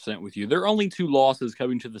 100% with you. There are only 2 losses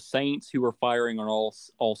coming to the Saints, who are firing on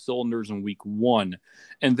all cylinders in week 1,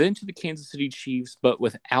 and then to the Kansas City Chiefs, but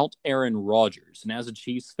without Aaron Rodgers. And as a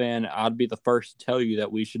Chiefs fan, I'd be the first to tell you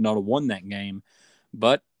that we should not have won that game.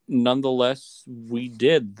 But nonetheless, we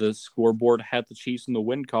did. The scoreboard had the Chiefs in the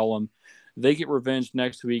win column. They get revenge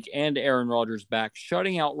next week, and Aaron Rodgers back,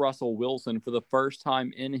 shutting out Russell Wilson for the first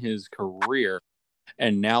time in his career.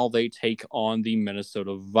 And now they take on the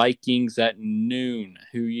Minnesota Vikings at noon.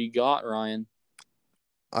 Who you got, Ryan?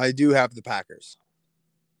 I do have the Packers.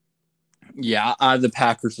 Yeah, I have the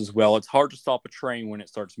Packers as well. It's hard to stop a train when it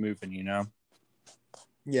starts moving,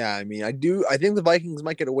 Yeah, I mean, I do. I think the Vikings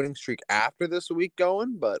might get a winning streak after this week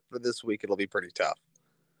going, but for this week, it'll be pretty tough.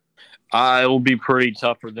 It will be pretty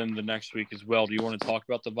tough for them the next week as well. Do you want to talk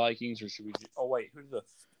about the Vikings, or should we? Oh, wait, who did the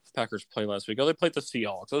Packers play last week? Oh, they played the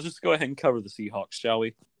Seahawks. Let's just go ahead and cover the Seahawks, shall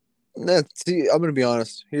we? See, I'm going to be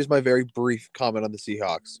honest. Here's my very brief comment on the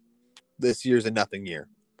Seahawks. This year's a nothing year.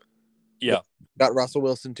 Yeah. Got Russell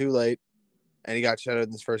Wilson too late, and he got shut out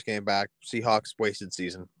in his first game back. Seahawks wasted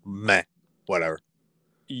season. Meh. Whatever.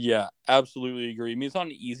 Yeah, absolutely agree. I mean, it's not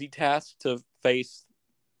an easy task to face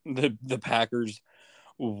the Packers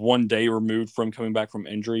one day removed from coming back from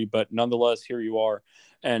injury, but nonetheless, here you are.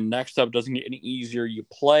 And next up doesn't get any easier. You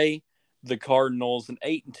play the Cardinals, an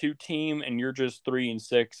 8-2 team, and you're just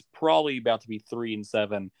 3-6, probably about to be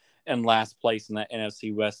 3-7, and last place in that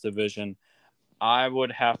NFC West division. I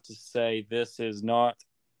would have to say this is not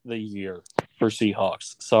the year for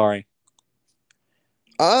Seahawks. Sorry.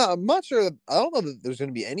 I'm not sure. I don't know that there's going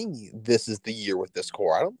to be any. This is the year with this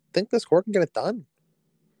core. I don't think this core can get it done.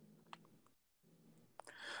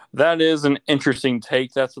 That is an interesting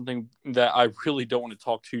take. That's something that I really don't want to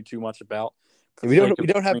talk too much about. We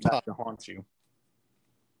don't have time to haunt you.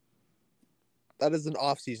 That is an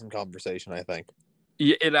off-season conversation, I think.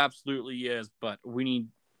 Yeah, it absolutely is. But we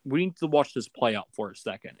need to watch this play out for a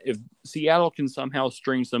second. If Seattle can somehow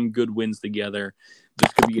string some good wins together,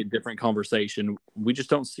 this could be a different conversation. We just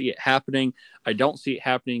don't see it happening. I don't see it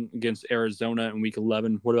happening against Arizona in Week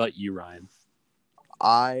 11. What about you, Ryan?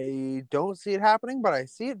 I don't see it happening, but I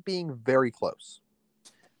see it being very close.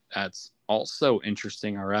 That's also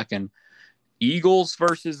interesting, I reckon. Eagles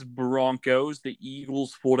versus Broncos. The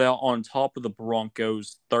Eagles pulled out on top of the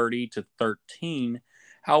Broncos 30-13.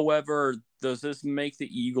 However, does this make the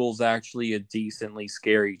Eagles actually a decently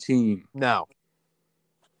scary team? Now,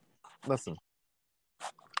 listen,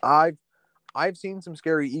 I've seen some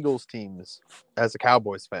scary Eagles teams as a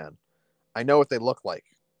Cowboys fan. I know what they look like.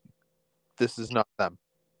 This is not them.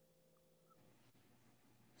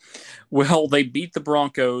 Well, they beat the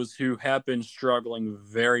Broncos, who have been struggling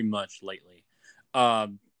very much lately.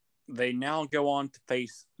 They now go on to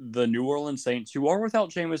face the New Orleans Saints, who are without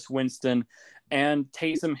Jameis Winston, and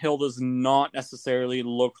Taysom Hill does not necessarily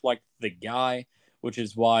look like the guy, which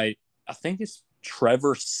is why I think it's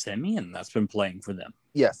Trevor Siemian that's been playing for them.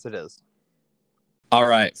 Yes, it is. All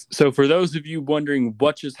right. So for those of you wondering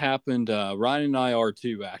what just happened, Ryan and I are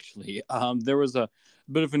too, actually. There was a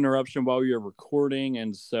bit of interruption while we were recording,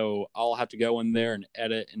 and so I'll have to go in there and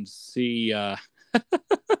edit and see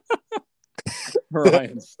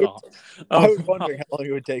Ryan stop. I was wondering how long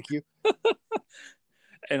it would take you.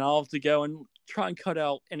 And I'll have to go and try and cut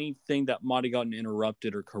out anything that might have gotten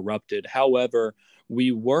interrupted or corrupted. However,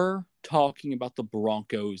 we were talking about the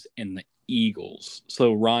Broncos and the Eagles.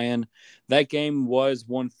 So, Ryan, that game was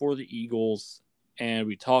one for the Eagles, and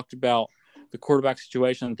we talked about the quarterback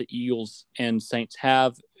situation that the Eagles and Saints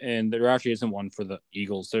have, and there actually isn't one for the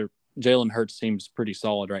Eagles. Jalen Hurts seems pretty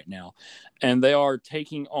solid right now, and they are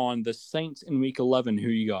taking on the Saints in Week 11. Who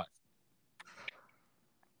you got?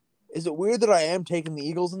 Is it weird that I am taking the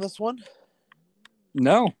Eagles in this one?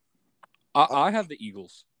 No, I have the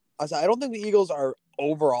Eagles. I don't think the Eagles are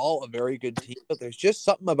overall a very good team, but there's just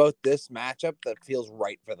something about this matchup that feels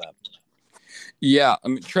right for them. Yeah, I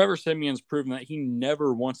mean, Trevor Siemian's proven that he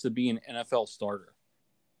never wants to be an NFL starter.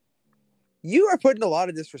 You are putting a lot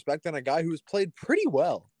of disrespect on a guy who's played pretty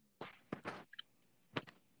well.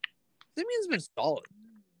 Siemian's been solid.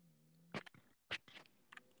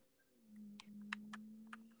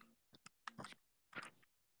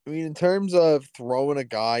 I mean, in terms of throwing a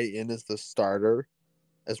guy in as the starter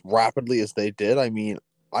as rapidly as they did, I mean,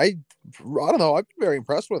 I don't know. I've been very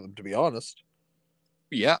impressed with him, to be honest.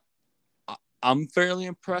 Yeah, I'm fairly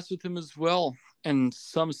impressed with him as well in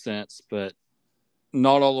some sense, but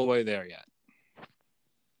not all the way there yet.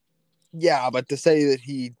 Yeah, but to say that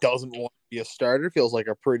he doesn't want to be a starter feels like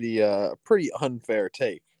a pretty unfair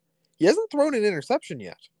take. He hasn't thrown an interception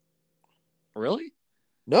yet. Really?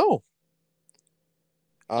 No.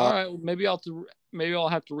 All right, well, maybe I'll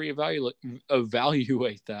have to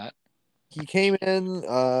evaluate that. He came in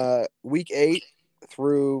week 8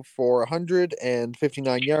 threw for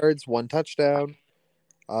 159 yards, 1 touchdown.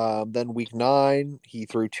 Then week 9, he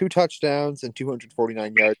threw 2 touchdowns and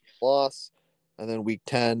 249 yards loss. And then week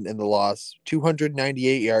 10 in the loss,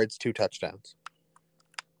 298 yards, 2 touchdowns.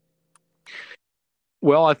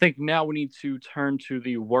 Well, I think now we need to turn to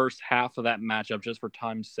the worst half of that matchup just for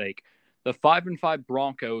time's sake. The 5-5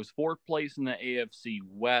 Broncos, 4th place in the AFC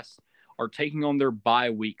West, are taking on their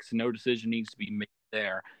bye week, so no decision needs to be made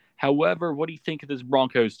there. However, what do you think of this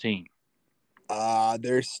Broncos team?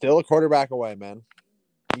 They're still a quarterback away, man.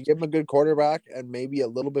 You give them a good quarterback and maybe a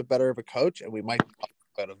little bit better of a coach, and we might be talking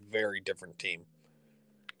about a very different team.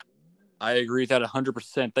 I agree with that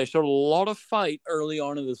 100%. They showed a lot of fight early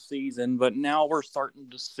on in the season, but now we're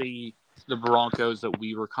starting to see the Broncos that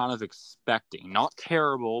we were kind of expecting. Not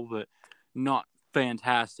terrible, but not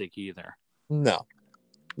fantastic either. No.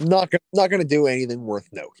 Not going to do anything worth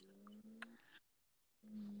note.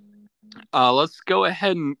 Let's go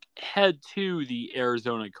ahead and head to the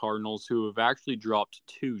Arizona Cardinals, who have actually dropped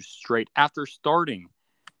 2 straight after starting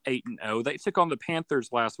 8-0. They took on the Panthers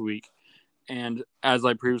last week, and as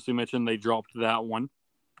I previously mentioned, they dropped that one.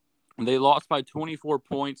 They lost by 24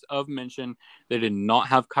 points. Of mention, they did not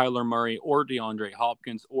have Kyler Murray or DeAndre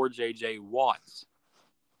Hopkins or J.J. Watts.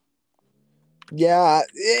 Yeah,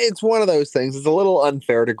 it's one of those things. It's a little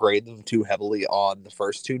unfair to grade them too heavily on the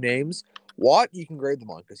first 2 names. Watt, you can grade them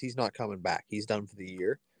on because he's not coming back. He's done for the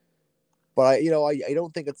year. But I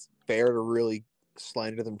don't think it's fair to really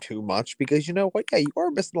slander them too much because you know what? Yeah, you are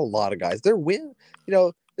missing a lot of guys. Their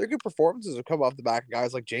good performances have come off the back of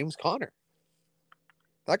guys like James Conner.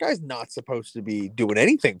 That guy's not supposed to be doing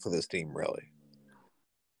anything for this team, really.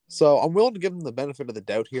 So I'm willing to give them the benefit of the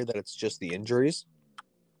doubt here that it's just the injuries.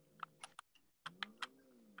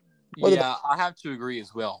 Yeah, I have to agree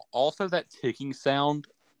as well. Also, that ticking sound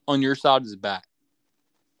on your side is back.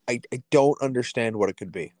 I don't understand what it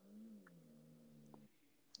could be.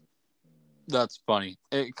 That's funny.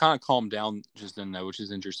 It kind of calmed down just then, though, which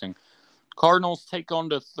is interesting. Cardinals take on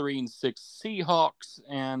the 3-6 Seahawks,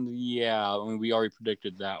 and yeah, I mean, we already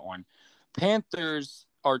predicted that one. Panthers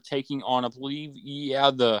are taking on, I believe,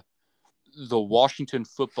 the Washington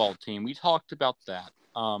football team. We talked about that.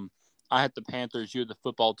 I had the Panthers. You had the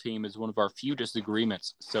football team as one of our few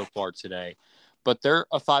disagreements so far today. But they're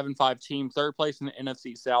a 5-5 team, third place in the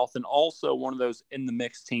NFC South, and also one of those in the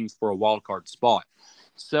mix teams for a wild card spot.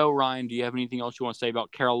 So, Ryan, do you have anything else you want to say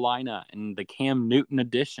about Carolina and the Cam Newton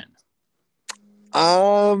edition?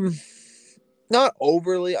 Not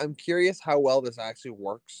overly. I'm curious how well this actually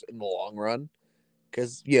works in the long run.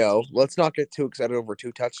 Because, let's not get too excited over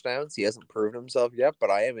 2 touchdowns. He hasn't proven himself yet, but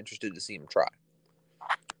I am interested to see him try.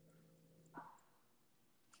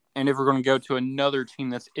 And if we're going to go to another team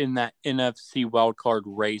that's in that NFC wildcard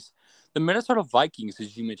race, the Minnesota Vikings,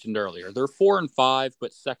 as you mentioned earlier, they're 4-5,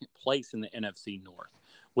 but second place in the NFC North,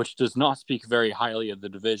 which does not speak very highly of the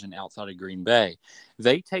division outside of Green Bay.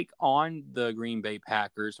 They take on the Green Bay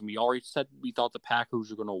Packers, and we already said we thought the Packers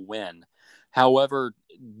were going to win. However,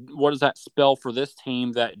 what does that spell for this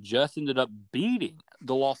team that just ended up beating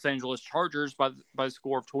the Los Angeles Chargers by a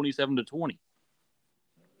score of 27-20?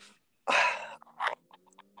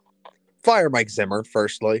 Fire Mike Zimmer,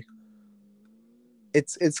 firstly.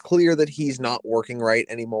 It's clear that he's not working right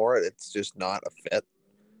anymore. It's just not a fit.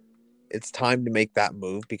 It's time to make that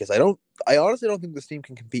move because I honestly don't think this team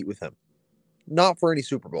can compete with him. Not for any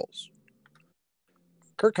Super Bowls.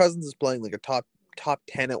 Kirk Cousins is playing like a top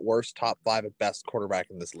 10 at worst, top 5 at best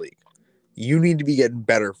quarterback in this league. You need to be getting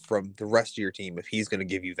better from the rest of your team if he's going to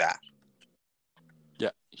give you that. Yeah,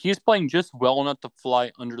 he's playing just well enough to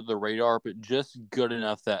fly under the radar, but just good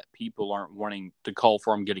enough that people aren't wanting to call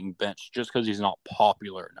for him getting benched just because he's not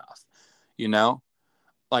popular enough. You know?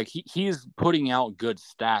 Like, he's putting out good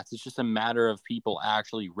stats. It's just a matter of people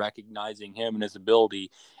actually recognizing him and his ability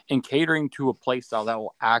and catering to a play style that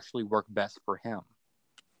will actually work best for him.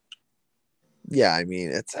 Yeah, I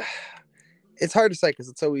mean, it's hard to say because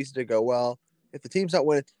it's so easy to go, well, if the team's not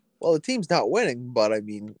winning, well, the team's not winning. But, I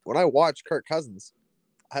mean, when I watch Kirk Cousins,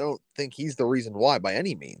 I don't think he's the reason why by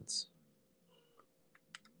any means.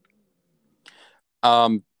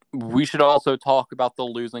 We should also talk about the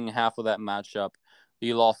losing half of that matchup,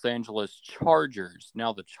 the Los Angeles Chargers.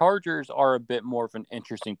 Now, the Chargers are a bit more of an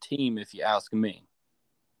interesting team, if you ask me.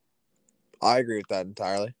 I agree with that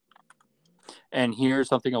entirely. And here's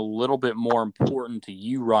something a little bit more important to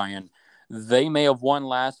you, Ryan. They may have won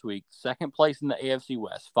last week, second place in the AFC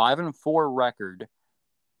West, 5-4 record.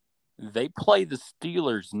 They play the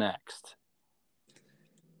Steelers next.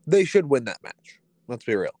 They should win that match. Let's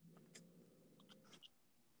be real.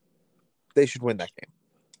 They should win that game.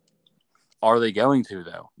 Are they going to,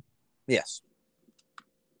 though? Yes.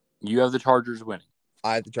 You have the Chargers winning.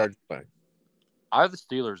 I have the Chargers winning. I have the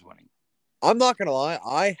Steelers winning. I'm not going to lie.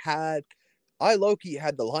 I low-key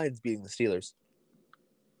had the Lions beating the Steelers.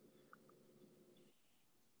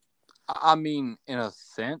 I mean, in a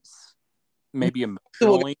sense, maybe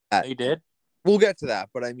emotionally they did. We'll get to that,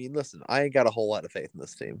 but I mean, listen, I ain't got a whole lot of faith in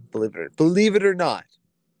this team. Believe it or not.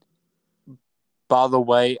 By the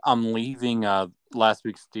way, I'm leaving last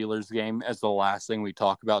week's Steelers game as the last thing we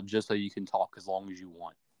talk about, just so you can talk as long as you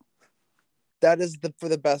want. That is for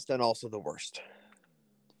the best and also the worst.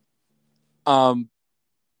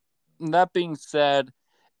 That being said,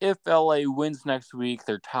 if LA wins next week,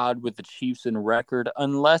 they're tied with the Chiefs in record,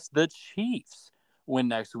 unless the Chiefs win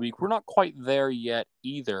next week. We're not quite there yet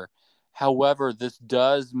either. However, this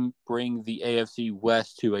does bring the AFC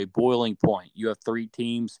West to a boiling point. You have 3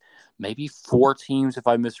 teams, maybe 4 teams if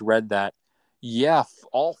I misread that. Yeah,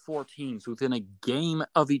 all 4 teams within a game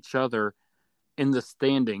of each other in the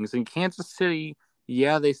standings. In Kansas City,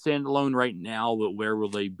 yeah, they stand alone right now, but where will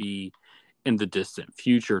they be in the distant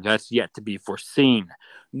future? That's yet to be foreseen.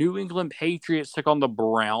 New England Patriots took on the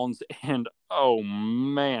Browns, and oh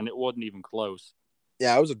man, it wasn't even close.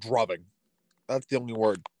 Yeah, it was a drubbing. That's the only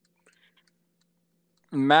word.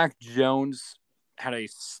 Mac Jones had a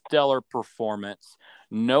stellar performance.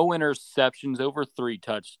 No interceptions, over 3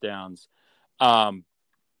 touchdowns. 45-7.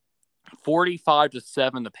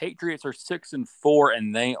 The Patriots are 6-4,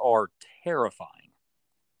 and they are terrifying.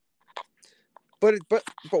 But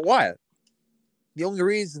why? The only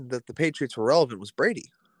reason that the Patriots were relevant was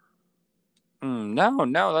Brady.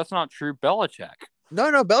 No, that's not true. Belichick.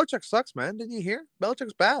 No, Belichick sucks, man. Didn't you hear?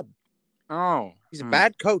 Belichick's bad. Oh. He's a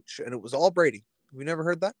bad coach, and it was all Brady. Have you never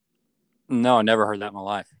heard that? No, I never heard that in my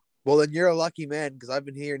life. Well, then you're a lucky man, because I've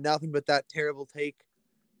been hearing nothing but that terrible take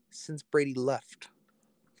since Brady left.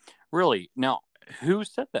 Really? Now, who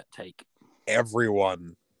said that take?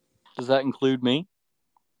 Everyone. Does that include me?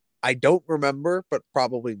 I don't remember, but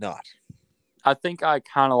probably not. I think I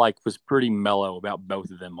kind of was pretty mellow about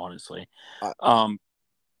both of them, honestly.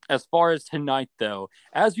 As far as tonight, though,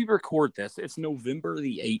 as we record this, it's November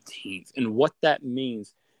the 18th. And what that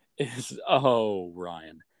means is,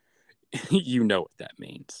 Ryan, you know what that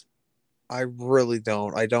means. I really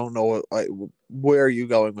don't. I don't know where are you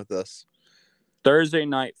going with this? Thursday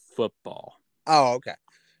night football. Oh, okay.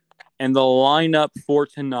 And the lineup for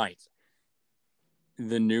tonight,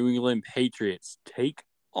 the New England Patriots take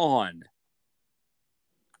on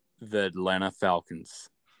the Atlanta Falcons.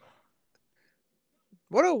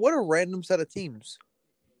 What a random set of teams.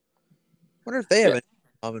 Wonder if they have any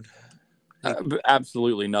common.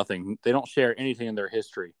 Absolutely nothing. They don't share anything in their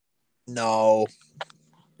history. No.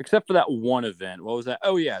 Except for that one event. What was that?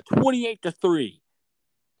 Oh, yeah. 28-3.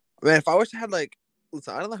 Man, if I wish I had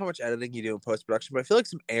listen, I don't know how much editing you do in post-production, but I feel like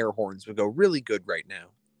some air horns would go really good right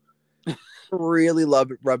now. Really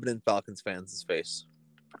love it rubbing in Falcons fans' face.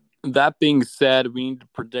 That being said, we need to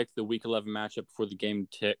predict the Week 11 matchup before the game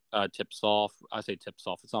tips off. I say tips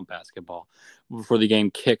off. It's not basketball. Before the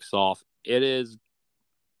game kicks off. It is...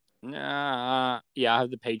 I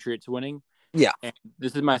have the Patriots winning. Yeah. And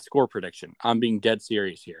this is my score prediction. I'm being dead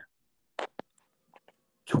serious here.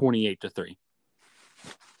 28-3.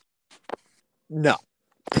 No.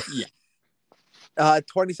 Yeah.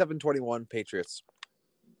 27-21 Patriots.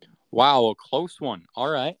 Wow, a close one. All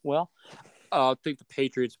right. Well, I think the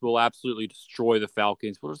Patriots will absolutely destroy the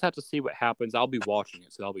Falcons. We'll just have to see what happens. I'll be watching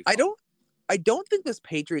it, so that'll be fun. I don't think this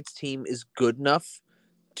Patriots team is good enough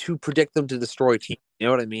to predict them to destroy teams. You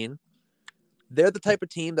know what I mean? They're the type of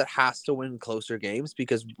team that has to win closer games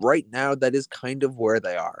because right now that is kind of where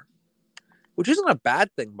they are, which isn't a bad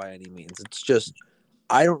thing by any means. It's just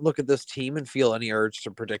I don't look at this team and feel any urge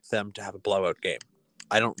to predict them to have a blowout game.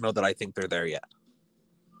 I don't know that I think they're there yet.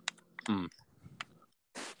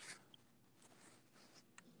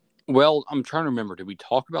 Well, I'm trying to remember. Did we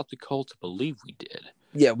talk about the Colts? I believe we did.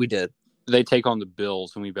 Yeah, we did. They take on the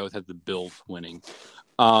Bills, and we both had the Bills winning.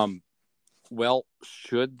 Well,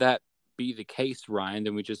 should that be the case, Ryan,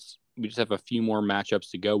 then we just have a few more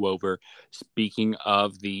matchups to go over. Speaking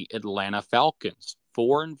of the Atlanta Falcons,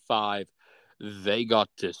 4-5, they got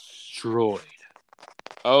destroyed.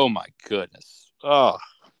 Oh my goodness. Oh.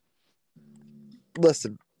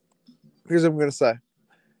 Listen, here's what I'm gonna say.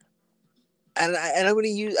 And I'm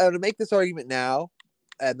going to make this argument now,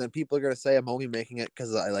 and then people are going to say I'm only making it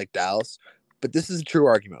because I like Dallas. But this is a true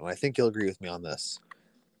argument, and I think you'll agree with me on this.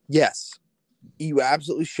 Yes, you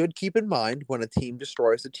absolutely should keep in mind when a team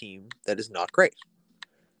destroys a team that is not great.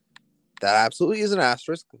 That absolutely is an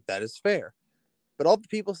asterisk. That is fair. But all the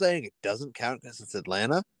people saying it doesn't count because it's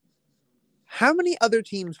Atlanta, how many other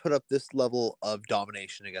teams put up this level of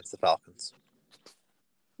domination against the Falcons?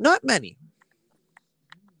 Not many.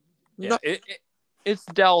 Yeah, it's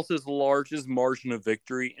Dallas's largest margin of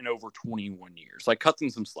victory in over 21 years. Cut them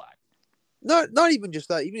some slack. Not even just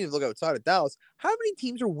that. Even if you look outside of Dallas, how many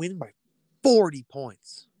teams are winning by 40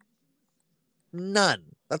 points? None.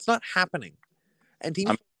 That's not happening. And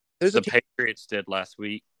teams, Patriots did last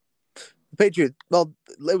week. The Patriots, well,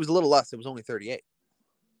 it was a little less. It was only 38.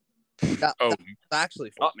 That's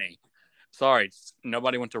actually not me. Sorry,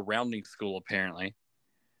 nobody went to rounding school apparently.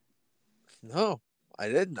 No. I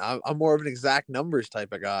didn't. I'm more of an exact numbers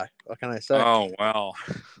type of guy. What can I say? Oh, wow.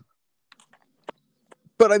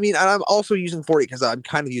 But I mean, and I'm also using 40 because I'm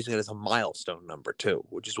kind of using it as a milestone number too,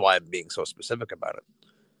 which is why I'm being so specific about it.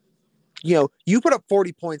 You know, you put up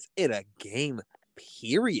 40 points in a game,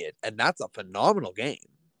 period, and that's a phenomenal game.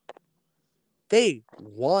 They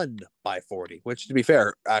won by 40, which, to be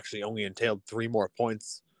fair, actually only entailed 3 more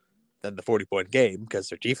points than the 40-point game because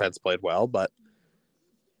their defense played well, but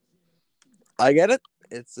I get it.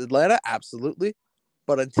 It's Atlanta, absolutely.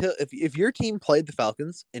 But if your team played the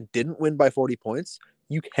Falcons and didn't win by 40 points,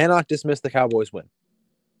 you cannot dismiss the Cowboys win.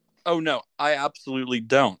 Oh, no, I absolutely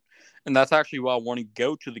don't. And that's actually why I want to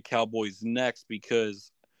go to the Cowboys next,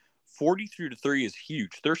 because 43-3 is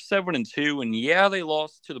huge. They're 7-2, and yeah, they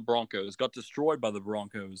lost to the Broncos, got destroyed by the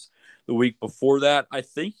Broncos the week before that. I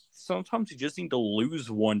think sometimes you just need to lose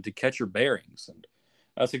one to catch your bearings, and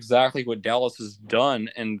that's exactly what Dallas has done,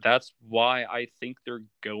 and that's why I think they're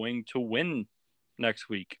going to win next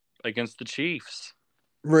week against the Chiefs.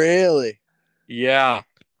 Really? Yeah.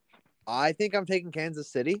 I think I'm taking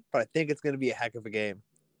Kansas City, but I think it's going to be a heck of a game.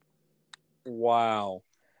 Wow.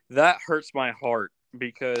 That hurts my heart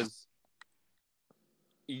because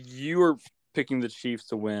you were picking the Chiefs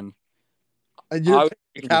to win. And you're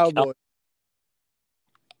picking the Cowboys.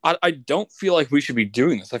 I don't feel like we should be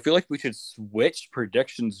doing this. I feel like we should switch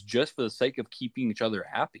predictions just for the sake of keeping each other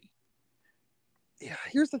happy. Yeah,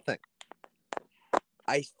 here's the thing.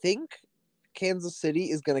 I think Kansas City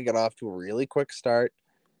is going to get off to a really quick start.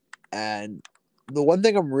 And the one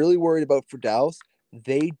thing I'm really worried about for Dallas,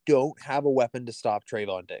 they don't have a weapon to stop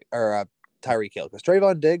Trayvon Diggs or Tyreek Hill, because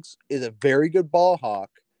Trayvon Diggs is a very good ball hawk.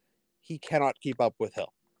 He cannot keep up with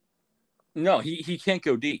Hill. No, he can't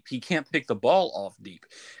go deep. He can't pick the ball off deep.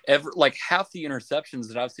 Half the interceptions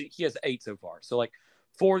that I've seen, he has 8 so far. So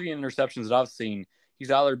 4 of the interceptions that I've seen, he's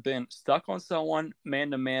either been stuck on someone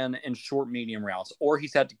man-to-man in short, medium routes, or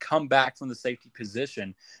he's had to come back from the safety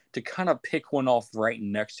position to kind of pick one off right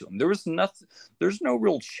next to him. There's no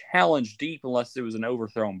real challenge deep unless it was an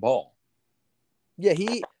overthrown ball. Yeah,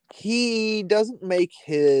 he doesn't make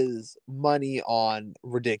his money on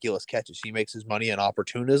ridiculous catches. He makes his money on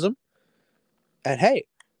opportunism. And hey,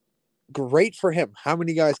 great for him. How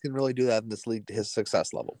many guys can really do that in this league to his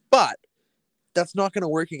success level? But that's not going to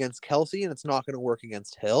work against Kelsey, and it's not going to work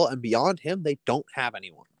against Hill. And beyond him, they don't have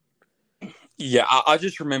anyone. Yeah, I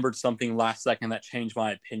just remembered something last second that changed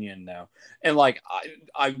my opinion, though. And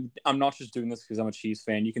I'm not just doing this because I'm a Chiefs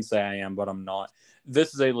fan. You can say I am, but I'm not.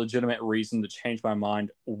 This is a legitimate reason to change my mind.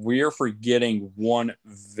 We're forgetting one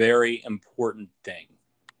very important thing.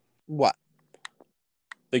 What?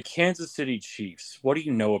 The Kansas City Chiefs. What do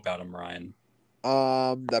you know about them, Ryan?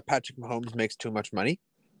 That Patrick Mahomes makes too much money.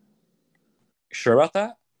 Sure about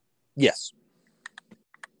that? Yes.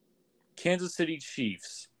 Kansas City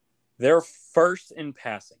Chiefs. They're first in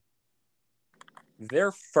passing.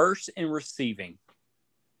 They're first in receiving.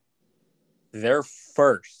 They're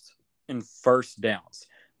first in first downs.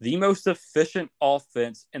 The most efficient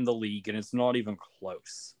offense in the league, and it's not even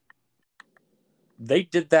close. They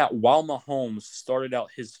did that while Mahomes started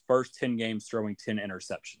out his first 10 games throwing 10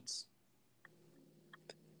 interceptions.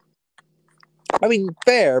 I mean,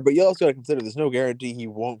 fair, but you also got to consider there's no guarantee he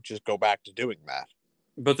won't just go back to doing that.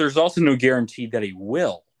 But there's also no guarantee that he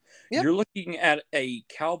will. Yep. You're looking at a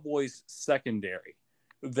Cowboys secondary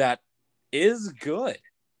that is good.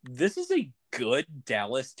 This is a good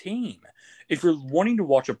Dallas team. If you're wanting to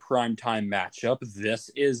watch a primetime matchup, this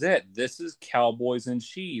is it. This is Cowboys and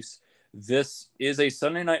Chiefs. This is a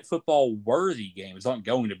Sunday Night Football worthy game. It's not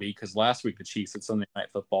going to be because last week the Chiefs had Sunday Night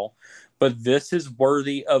Football. But this is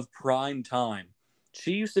worthy of prime time.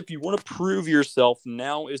 Chiefs, if you want to prove yourself,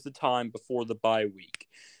 now is the time before the bye week.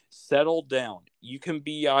 Settle down. You can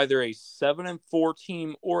be either a 7-4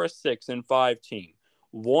 team or a 6-5 team.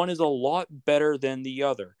 One is a lot better than the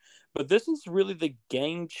other. But this is really the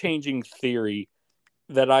game-changing theory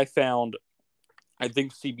that I found. I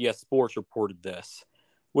think CBS Sports reported this.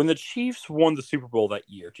 When the Chiefs won the Super Bowl that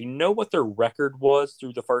year, do you know what their record was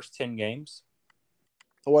through the first 10 games?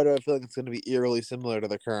 Why do I feel like it's going to be eerily similar to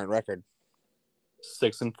the current record?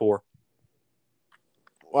 6-4.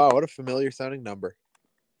 Wow, what a familiar sounding number.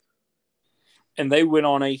 And they went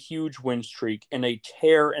on a huge win streak and a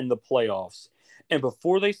tear in the playoffs. And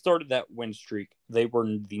before they started that win streak, they were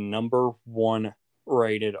the number 1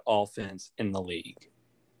 rated offense in the league.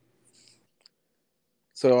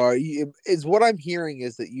 So is what I'm hearing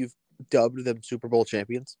is that you've dubbed them Super Bowl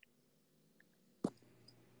champions?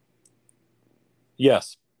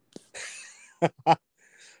 Yes.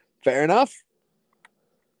 Fair enough.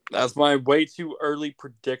 That's my way too early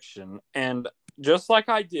prediction. And just like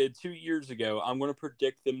I did 2 years ago, I'm going to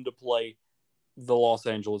predict them to play the Los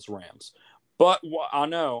Angeles Rams. But I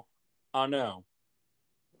know.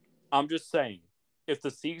 I'm just saying, if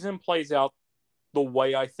the season plays out the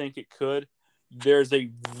way I think it could, there's a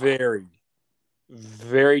very,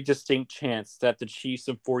 very distinct chance that the Chiefs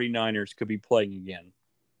and 49ers could be playing again.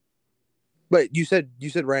 But you said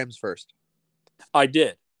Rams first. I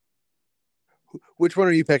did. Which one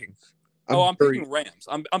are you picking? Oh, I'm I'm very picking Rams.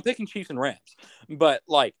 I'm picking Chiefs and Rams. But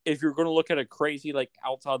like if you're going to look at a crazy like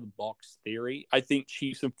outside the box theory, I think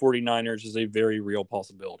Chiefs and 49ers is a very real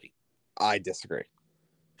possibility. I disagree.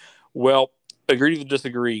 Well, agree to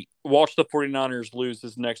disagree. Watch the 49ers lose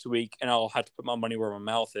this next week, and I'll have to put my money where my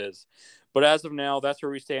mouth is. But as of now, that's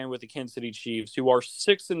where we stand with the Kansas City Chiefs, who are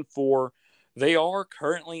 6-4. They are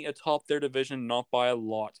currently atop their division, not by a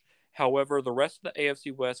lot. However, the rest of the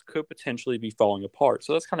AFC West could potentially be falling apart.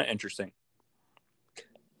 So that's kind of interesting.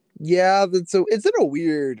 Yeah, so it's in a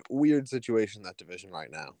weird situation, that division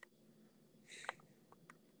right now.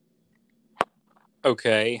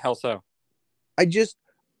 Okay, how so?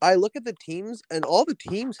 I look at the teams, and all the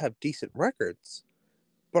teams have decent records,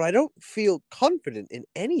 but I don't feel confident in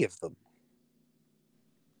any of them.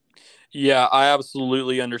 Yeah, I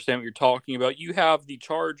absolutely understand what you're talking about. You have the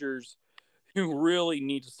Chargers who really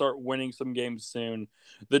need to start winning some games soon.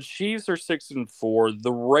 The Chiefs are 6-4.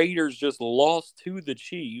 The Raiders just lost to the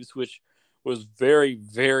Chiefs, which was very,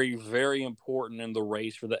 very, very important in the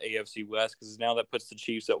race for the AFC West because now that puts the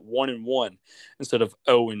Chiefs at 1-1 instead of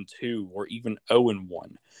 0-2 or even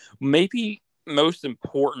 0-1. Maybe most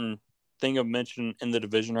important thing of mention in the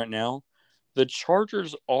division right now, the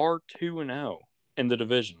Chargers are 2-0 in the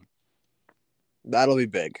division. That'll be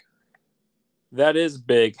big. That is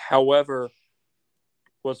big. However,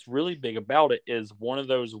 what's really big about it is one of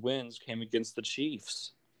those wins came against the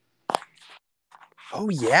Chiefs. Oh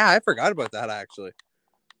yeah, I forgot about that actually.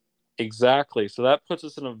 Exactly. So that puts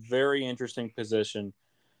us in a very interesting position.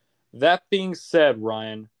 That being said,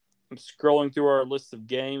 Ryan, I'm scrolling through our list of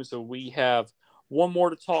games, so we have one more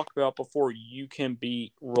to talk about before you can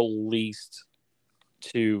be released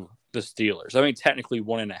to the Steelers. I mean, technically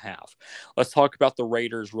 1.5. Let's talk about the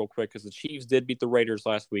Raiders real quick because the Chiefs did beat the Raiders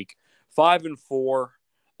last week, 5-4.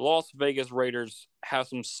 Las Vegas Raiders have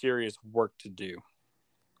some serious work to do.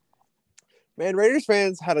 Man, Raiders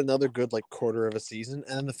fans had another good quarter of a season,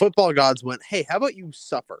 and the football gods went, "Hey, how about you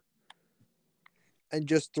suffer?" and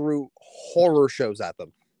just threw horror shows at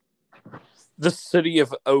them. The city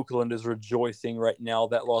of Oakland is rejoicing right now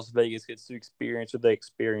that Las Vegas gets to experience what they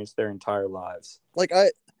experienced their entire lives.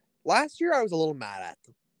 Last year I was a little mad at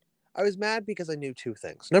them. I was mad because I knew two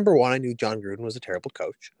things. Number one, I knew John Gruden was a terrible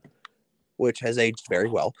coach, which has aged very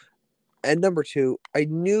well. And number two, I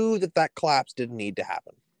knew that collapse didn't need to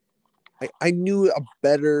happen. I knew a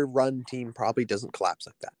better run team probably doesn't collapse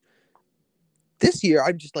like that. This year,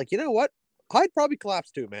 I'm just like, you know what? I'd probably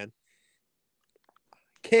collapse too, man.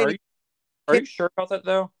 Are you sure about that,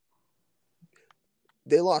 though?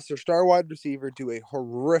 They lost their star wide receiver to a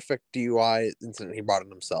horrific DUI incident he brought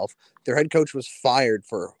on himself. Their head coach was fired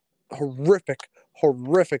for horrific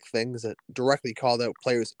things that directly called out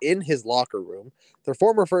players in his locker room. Their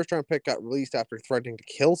former first round pick got released after threatening to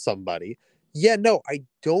kill somebody. Yeah, no, I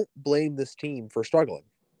don't blame this team for struggling.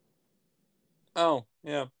 Oh,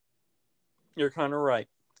 yeah. You're kind of right.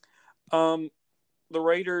 The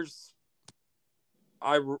Raiders,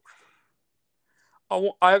 I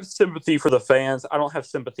have sympathy for the fans. I don't have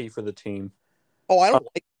sympathy for the team. Oh, I don't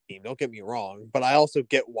like the team, don't get me wrong, but I also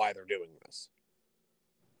get why they're doing this.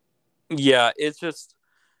 Yeah, it's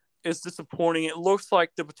disappointing. It looks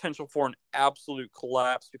like the potential for an absolute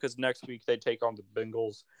collapse because next week they take on the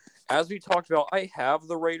Bengals. As we talked about, I have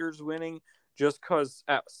the Raiders winning just because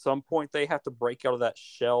at some point they have to break out of that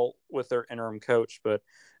shell with their interim coach, but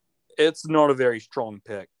it's not a very strong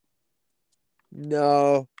pick.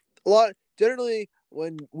 No, generally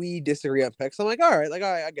when we disagree on picks, I'm like, all right,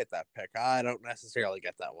 I get that pick. I don't necessarily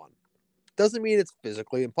get that one. Doesn't mean it's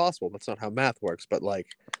physically impossible. That's not how math works. But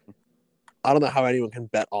I don't know how anyone can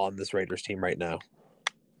bet on this Raiders team right now.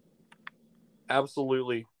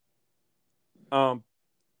 Absolutely.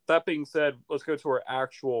 That being said, let's go to our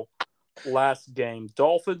actual last game: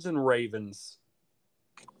 Dolphins and Ravens.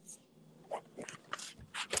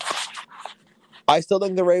 I still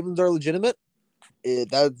think the Ravens are legitimate.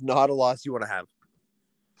 That's not a loss you want to have.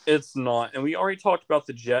 It's not, and we already talked about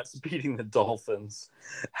the Jets beating the Dolphins.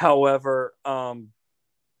 However, I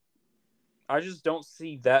just don't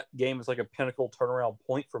see that game as like a pinnacle turnaround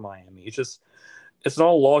point for Miami. It's not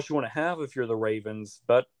a loss you want to have if you're the Ravens,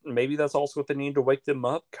 but maybe that's also what they need to wake them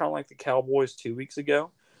up, kind of like the Cowboys 2 weeks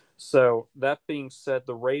ago. So that being said,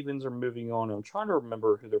 the Ravens are moving on. I'm trying to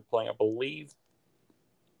remember who they're playing. I believe,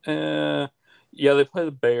 yeah, they play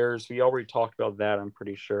the Bears. We already talked about that. I'm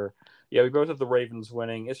pretty sure. Yeah, we both have the Ravens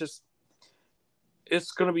winning. It's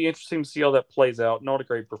going to be interesting to see how that plays out. Not a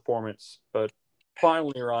great performance, but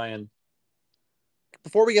finally, Ryan.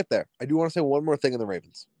 Before we get there, I do want to say one more thing on the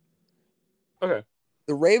Ravens. Okay.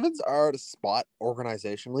 The Ravens are at a spot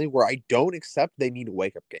organizationally where I don't accept they need a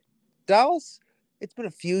wake-up game. Dallas It's been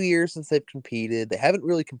a few years since they've competed. They haven't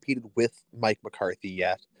really competed with Mike McCarthy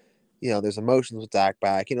yet. There's emotions with Dak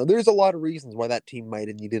back. There's a lot of reasons why that team might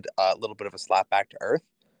have needed a little bit of a slap back to earth.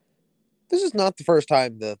 This is not the first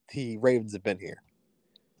time that the Ravens have been here.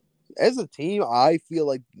 As a team, I feel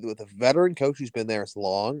like with a veteran coach who's been there as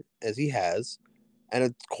long as he has, and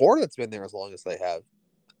a core that's been there as long as they have,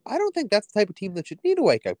 I don't think that's the type of team that should need a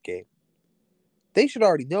wake-up game. They should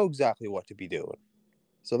already know exactly what to be doing.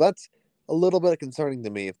 So that's a little bit concerning to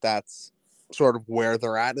me if that's sort of where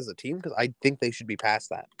they're at as a team, because I think they should be past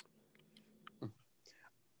that.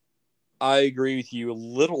 I agree with you a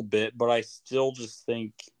little bit, but I still just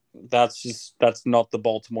think that's not the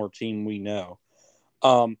Baltimore team we know.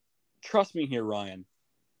 Trust me here, Ryan.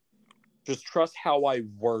 Just trust how I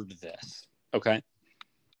word this, okay?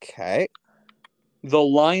 Okay. The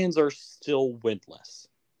Lions are still winless.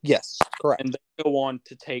 Yes, correct. And they go on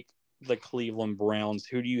to take the Cleveland Browns.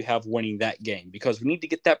 Who do you have winning that game? Because we need to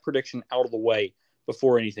get that prediction out of the way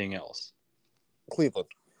before anything else. Cleveland.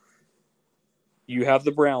 You have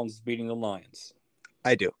the Browns beating the Lions.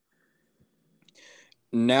 I do.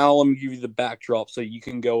 Now let me give you the backdrop so you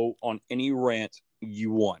can go on any rant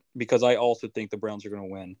you want, because I also think the Browns are going to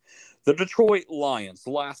win. The Detroit Lions,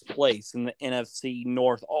 last place in the NFC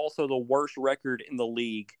North, also the worst record in the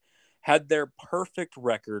league, had their perfect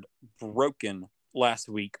record broken last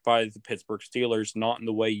week by the Pittsburgh Steelers, not in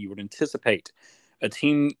the way you would anticipate. A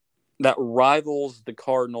team that rivals the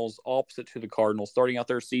Cardinals, opposite to the Cardinals, starting out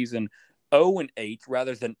their season 0-8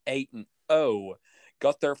 rather than 8-0,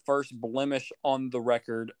 got their first blemish on the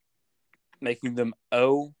record, making them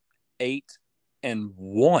 0-8-1.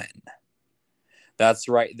 That's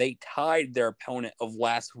right. They tied their opponent of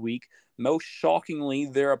last week. Most shockingly,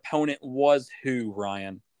 their opponent was who,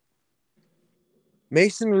 Ryan?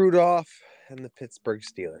 Mason Rudolph and the Pittsburgh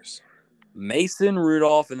Steelers. Mason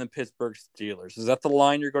Rudolph and the Pittsburgh Steelers. Is that the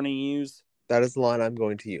line you're going to use? That is the line I'm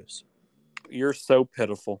going to use. You're so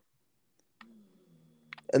pitiful.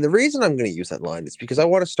 And the reason I'm going to use that line is because I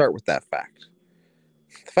want to start with that fact.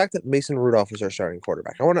 The fact that Mason Rudolph is our starting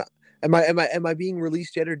quarterback. I want to. Am I being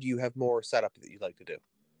released yet, or do you have more setup that you'd like to do?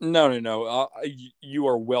 No. You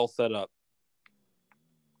are well set up.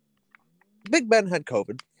 Big Ben had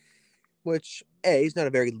COVID, which is not a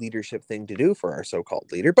very leadership thing to do for our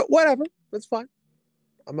so-called leader, but whatever, that's fine.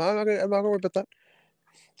 I'm not gonna worry about that.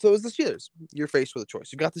 So it was the Steelers. You're faced with a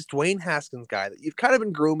choice. You've got this Dwayne Haskins guy that you've kind of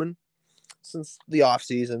been grooming since the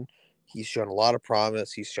offseason. He's shown a lot of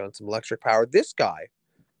promise. He's shown some electric power. This guy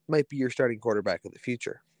might be your starting quarterback of the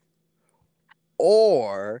future.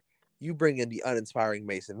 Or you bring in the uninspiring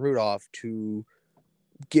Mason Rudolph to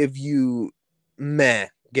give you meh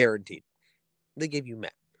guaranteed. They gave you meh.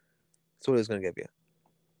 That's what it's going to give you.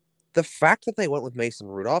 The fact that they went with Mason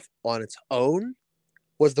Rudolph on its own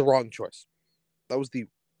was the wrong choice. That was the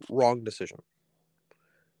wrong decision.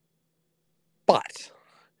 But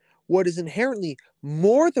what is inherently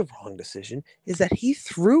more the wrong decision is that he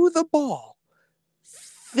threw the ball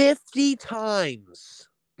 50 times.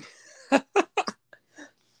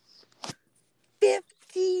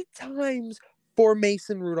 50 times for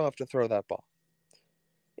Mason Rudolph to throw that ball.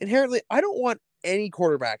 Inherently, I don't want any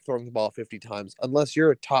quarterback throwing the ball 50 times unless you're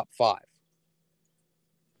a top 5.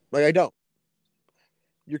 Like, I don't.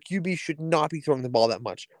 Your QB should not be throwing the ball that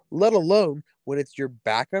much, let alone when it's your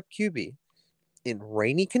backup QB in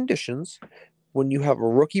rainy conditions, when you have a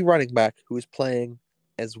rookie running back who is playing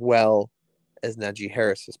as well as Najee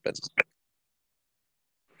Harris has been.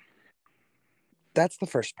 That's the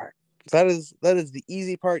first part. That is the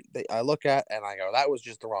easy part that I look at and I go, that was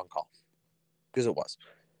just the wrong call. Because it was.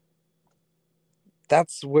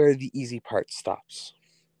 That's where the easy part stops.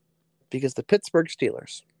 Because the Pittsburgh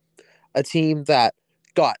Steelers, a team that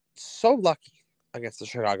got so lucky against the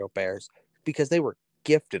Chicago Bears because they were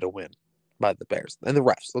gifted a win by the Bears and the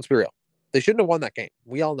refs. Let's be real. They shouldn't have won that game.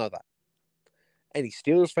 We all know that. Any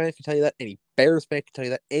Steelers fan can tell you that. Any Bears fan can tell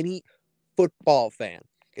you that. Any football fan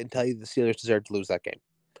can tell you the Steelers deserve to lose that game.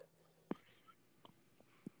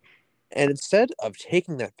 And instead of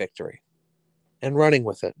taking that victory and running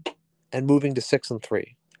with it and moving to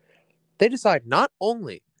 6-3, they decide not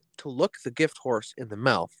only to look the gift horse in the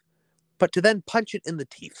mouth, but to then punch it in the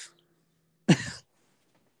teeth.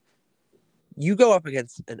 You go up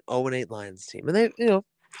against an 0-8 Lions team, and they,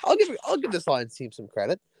 I'll give this Lions team some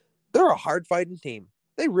credit. They're a hard fighting team.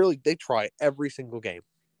 They try every single game,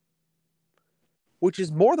 which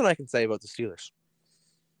is more than I can say about the Steelers.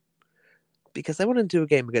 Because I went into a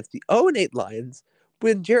game against the 0-8 Lions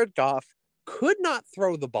when Jared Goff could not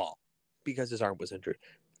throw the ball because his arm was injured.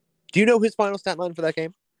 Do you know his final stat line for that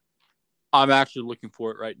game? I'm actually looking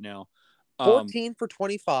for it right now. 14 for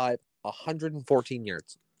 25, 114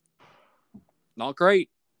 yards. Not great.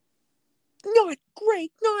 Not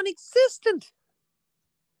great. Non-existent.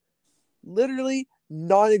 Literally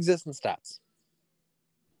non-existent stats.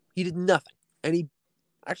 He did nothing. And he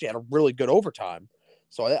actually had a really good overtime.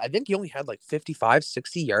 So I think he only had like 55,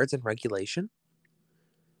 60 yards in regulation.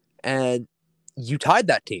 And you tied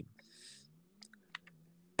that team.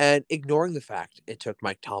 And ignoring the fact it took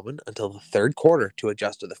Mike Tomlin until the third quarter to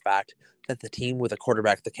adjust to the fact that the team with a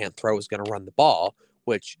quarterback that can't throw is going to run the ball,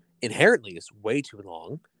 which inherently is way too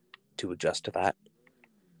long to adjust to that.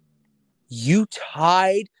 You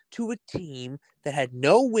tied to a team that had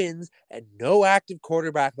no wins and no active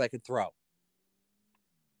quarterback that could throw.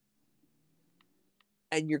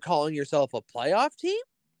 And you're calling yourself a playoff team?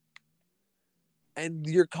 And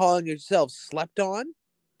you're calling yourself slept on?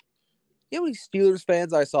 You know how many Steelers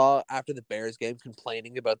fans I saw after the Bears game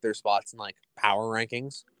complaining about their spots in like power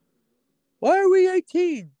rankings? Why are we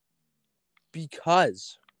 18?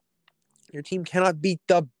 Because your team cannot beat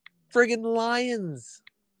the friggin' Lions.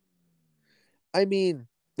 I mean,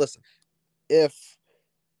 listen, here's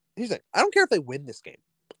the thing. I don't care if they win this game.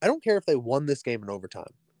 I don't care if they won this game in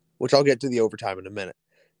overtime, which I'll get to the overtime in a minute.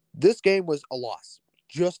 This game was a loss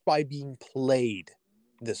just by being played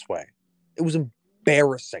this way. It was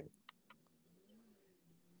embarrassing.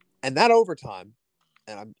 And that overtime,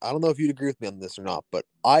 and I don't know if you'd agree with me on this or not, but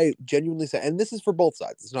I genuinely say, and this is for both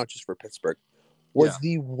sides, it's not just for Pittsburgh, was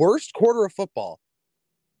the worst quarter of football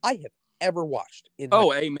I have ever watched.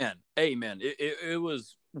 Amen. It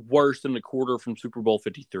was worse than the quarter from Super Bowl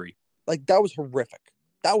 53. Like, that was horrific.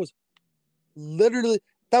 That was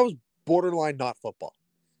borderline not football.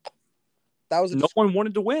 No one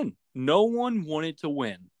wanted to win. No one wanted to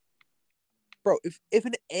win. Bro, if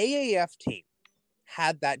an AAF team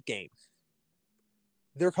had that game,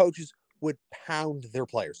 their coaches would pound their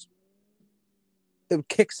players. They would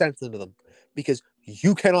kick sense into them because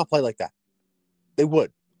you cannot play like that. They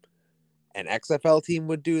would. An XFL team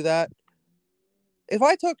would do that. If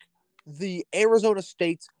I took the Arizona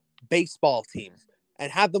State baseball team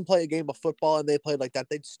and had them play a game of football and they played like that,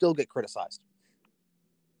 they'd still get criticized.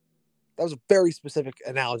 That was a very specific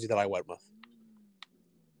analogy that I went with.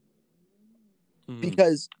 Mm-hmm.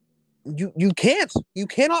 Because you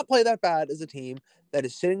cannot play that bad as a team that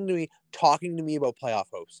is sitting to me talking to me about playoff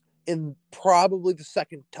hopes in probably the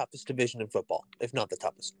second toughest division in football, if not the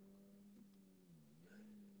toughest.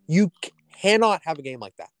 You cannot have a game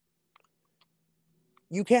like that.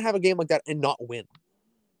 You can't have a game like that and not win.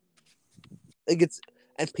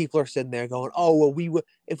 And people are sitting there going, "Oh, well,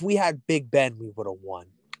 if we had Big Ben, we would have won."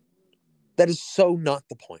 That is so not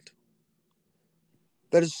the point.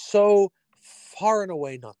 That is so far and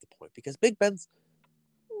away not the point, because Big Ben's,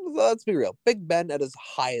 let's be real, Big Ben at his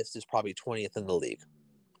highest is probably 20th in the league.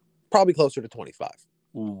 Probably closer to 25.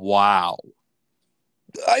 Wow.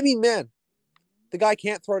 I mean, man, the guy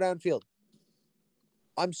can't throw downfield.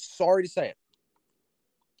 I'm sorry to say it.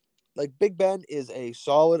 Like, Big Ben is a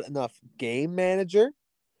solid enough game manager.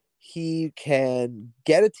 He can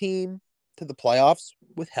get a team to the playoffs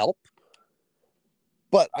with help.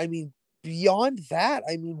 But, I mean, beyond that,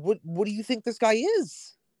 I mean, what do you think this guy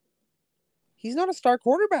is? He's not a star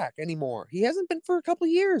quarterback anymore. He hasn't been for a couple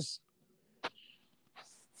of years.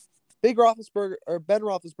 Ben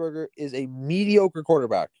Roethlisberger is a mediocre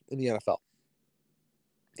quarterback in the NFL.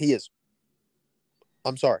 He is.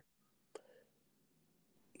 I'm sorry.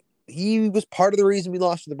 He was part of the reason we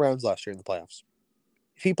lost to the Browns last year in the playoffs.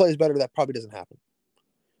 If he plays better, that probably doesn't happen.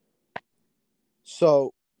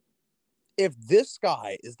 So, if this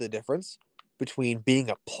guy is the difference between being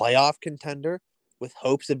a playoff contender with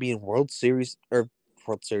hopes of being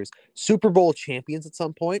Super Bowl champions at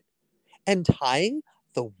some point, and tying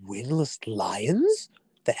the winless Lions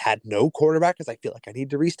that had no quarterback, because I feel like I need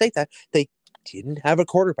to restate that, they didn't have a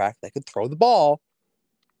quarterback that could throw the ball,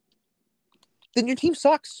 then your team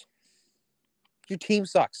sucks. Your team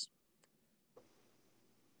sucks.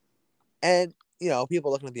 And,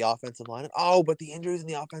 people looking at the offensive line, but the injuries in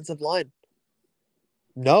the offensive line.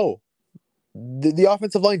 No. The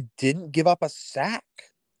offensive line didn't give up a sack.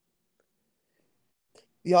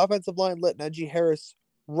 The offensive line let Najee Harris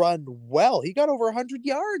run well. He got over 100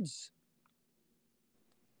 yards.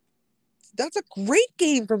 That's a great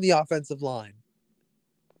game from the offensive line.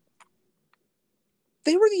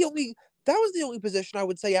 That was the only position I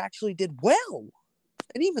would say actually did well.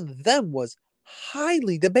 And even them was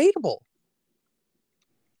highly debatable.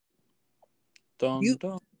 Dun,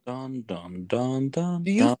 dun, dun, dun, dun, dun,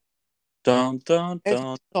 do you, dun, dun,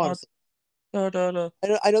 dun, honestly,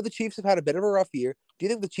 I know the Chiefs have had a bit of a rough year. Do you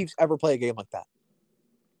think the Chiefs ever play a game like that?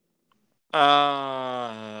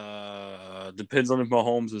 Depends on if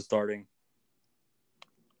Mahomes is starting.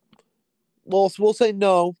 Well, we'll say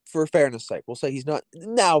no for fairness' sake. We'll say he's not.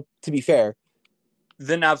 Now, to be fair,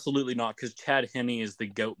 Then absolutely not, because Chad Henne is the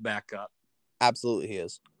GOAT backup. absolutely he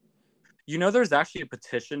is. You know, there's actually a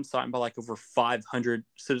petition signed by like over 500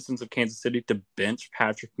 citizens of Kansas City to bench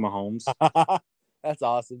Patrick Mahomes. That's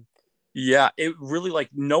awesome. Yeah, it really, like,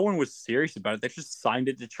 no one was serious about it. They just signed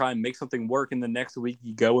it to try and make something work, and the next week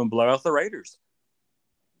you go and blow out the Raiders.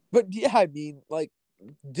 But yeah, I mean, like,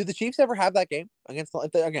 do the Chiefs ever have that game against?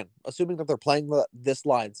 Again, assuming that they're playing this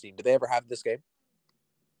Lions team, do they ever have this game?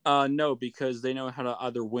 No, because they know how to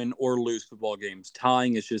either win or lose football games.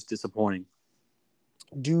 Tying is just disappointing.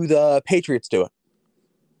 Do the Patriots do it?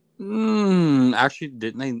 Actually,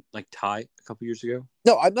 didn't they like tie a couple years ago?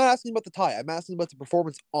 No, I'm not asking about the tie. I'm asking about the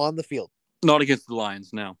performance on the field. Not against the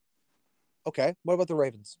Lions, no. Okay, what about the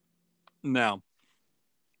Ravens? No.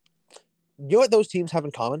 You know what those teams have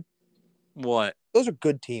in common? What? Those are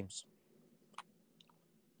good teams.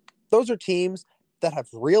 Those are teams that have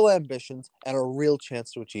real ambitions and a real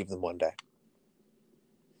chance to achieve them one day.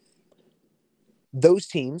 Those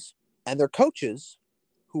teams and their coaches,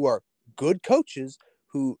 who are good coaches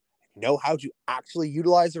who know how to actually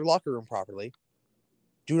utilize their locker room properly,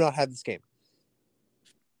 do not have this game.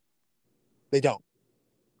 They don't.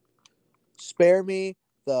 Spare me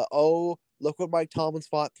the, look what Mike Tomlin's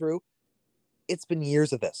fought through. It's been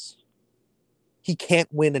years of this. He can't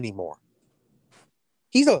win anymore.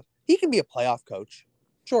 He can be a playoff coach.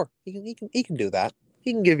 Sure, he can do that.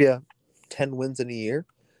 He can give you 10 wins in a year.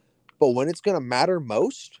 But when it's going to matter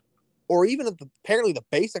most, or even at apparently the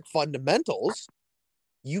basic fundamentals,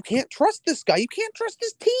 you can't trust this guy. You can't trust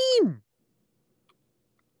this team.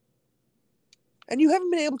 And you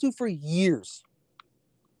haven't been able to for years.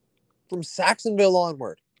 From Saxonville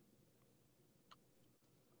onward.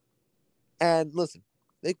 And listen,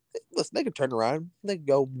 they could turn around. They could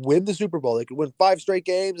go win the Super Bowl. They could win 5 straight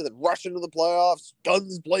games and then rush into the playoffs,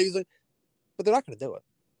 guns blazing. But they're not going to do it.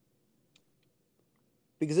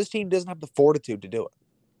 Because this team doesn't have the fortitude to do it.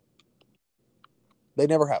 They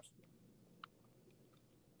never have.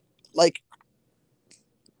 Like,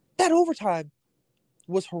 that overtime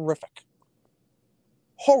was horrific.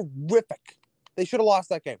 Horrific. They should have lost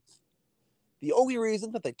that game. The only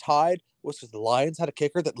reason that they tied was because the Lions had a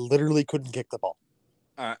kicker that literally couldn't kick the ball.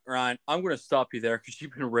 All right, Ryan, I'm going to stop you there because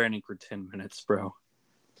you've been ranting for 10 minutes, bro.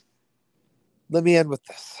 Let me end with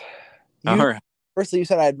this. All right. Firstly, you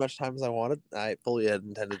said I had much time as I wanted. I fully had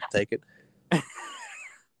intended to take it.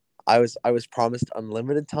 I was promised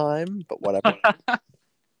unlimited time, but whatever.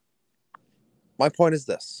 My point is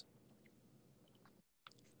this.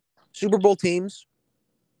 Super Bowl teams,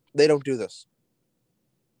 they don't do this.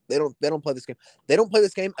 They don't play this game. They don't play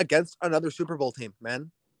this game against another Super Bowl team,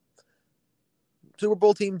 man. Super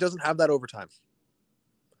Bowl team doesn't have that overtime.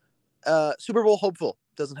 Super Bowl hopeful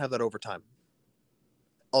doesn't have that overtime.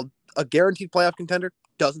 A guaranteed playoff contender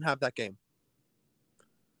doesn't have that game.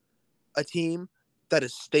 A team that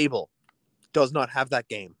is stable does not have that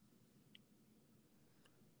game.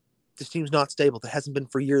 This team's not stable. It hasn't been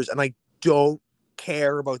for years, and I don't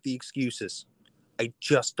care about the excuses. I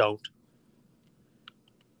just don't.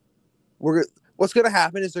 What's going to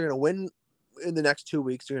happen is they're going to win in the next 2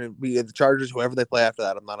 weeks. They're going to be the Chargers, whoever they play after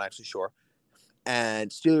that. I'm not actually sure. And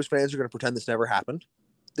Steelers fans are going to pretend this never happened,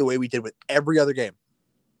 the way we did with every other game.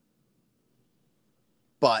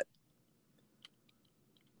 But,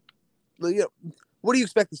 what do you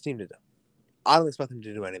expect this team to do? I don't expect them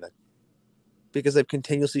to do anything. Because they've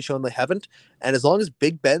continuously shown they haven't. And as long as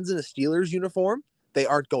Big Ben's in a Steelers uniform, they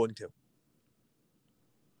aren't going to.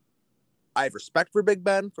 I have respect for Big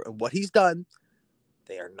Ben for what he's done.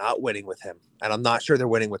 They are not winning with him. And I'm not sure they're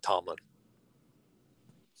winning with Tomlin.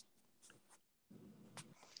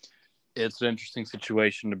 It's an interesting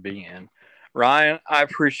situation to be in. Ryan, I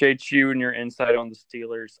appreciate you and your insight on the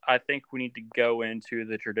Steelers. I think we need to go into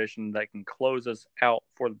the tradition that can close us out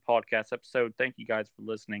for the podcast episode. Thank you guys for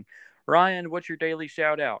listening. Ryan, what's your daily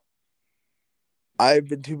shout out? I've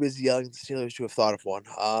been too busy yelling at the Steelers to have thought of one.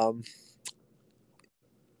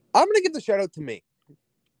 I'm going to give the shout out to me. Do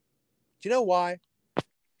you know why?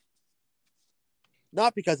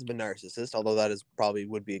 Not because I'm a narcissist, although that is probably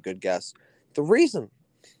would be a good guess. The reason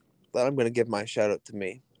that I'm going to give my shout out to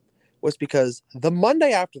me was because the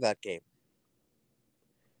Monday after that game,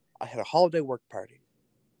 I had a holiday work party.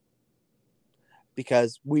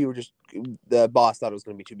 Because the boss thought it was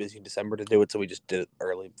going to be too busy in December to do it, so we just did it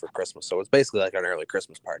early for Christmas. So it's basically like an early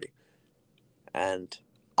Christmas party. And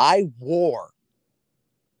I wore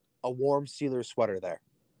a warm Steelers sweater there.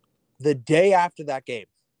 The day after that game,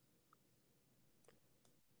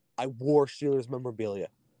 I wore Steelers memorabilia.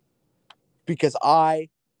 because I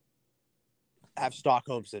have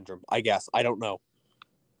Stockholm syndrome, I guess. I don't know.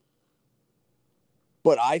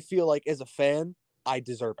 But I feel like as a fan, I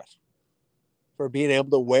deserve it for being able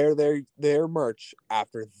to wear their merch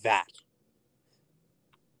after that.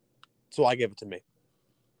 So I give it to me.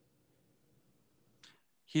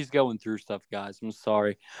 He's going through stuff, guys. I'm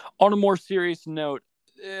sorry. On a more serious note,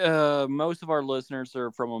 most of our listeners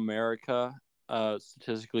are from America,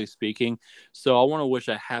 statistically speaking. So I want to wish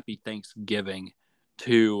a happy Thanksgiving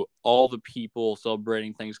to all the people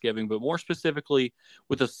celebrating Thanksgiving, but more specifically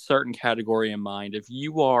with a certain category in mind. If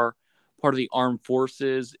you are part of the armed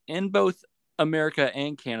forces in both America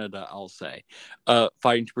and Canada, I'll say,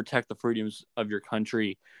 fighting to protect the freedoms of your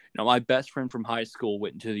country. You know, my best friend from high school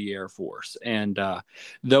went into the Air Force, and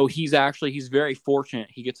though he's very fortunate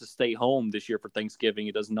he gets to stay home this year for Thanksgiving,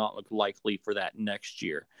 it does not look likely for that next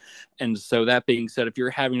year. And so that being said, if you're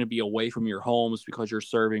having to be away from your homes because you're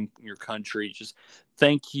serving your country, just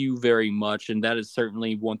thank you very much. And that is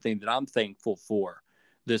certainly one thing that I'm thankful for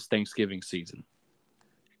this Thanksgiving season.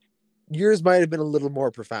 Yours might have been a little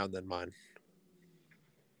more profound than mine.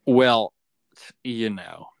 Well, you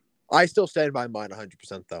know. I still stand by mine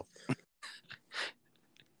 100%, though.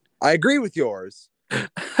 I agree with yours,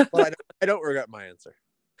 but I don't regret my answer.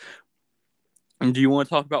 And do you want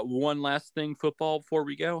to talk about one last thing, football, before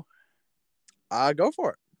we go? Go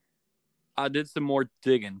for it. I did some more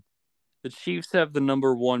digging. The Chiefs have the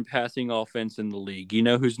number 1 passing offense in the league. You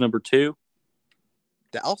know who's number 2?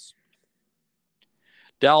 Dallas.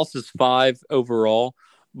 Dallas is 5 overall,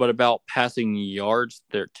 but about passing yards,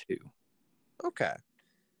 they're 2. Okay.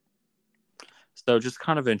 So just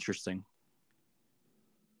kind of interesting.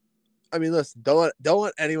 I mean, listen, don't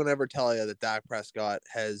let anyone ever tell you that Dak Prescott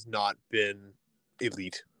has not been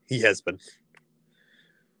elite. He has been.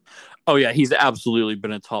 Oh, yeah, he's absolutely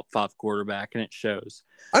been a top 5 quarterback, and it shows.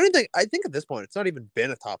 I think at this point, it's not even been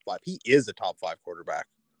a top 5. He is a top 5 quarterback.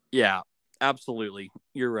 Yeah, absolutely.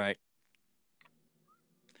 You're right.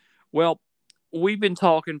 Well, we've been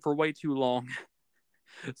talking for way too long,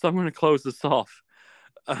 so I'm going to close this off.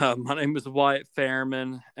 My name is Wyatt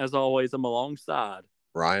Fairman. As always, I'm alongside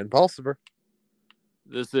Ryan Pulsiver.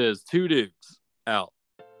 This is Two Dudes Out.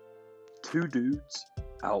 Two Dudes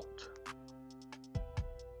Out.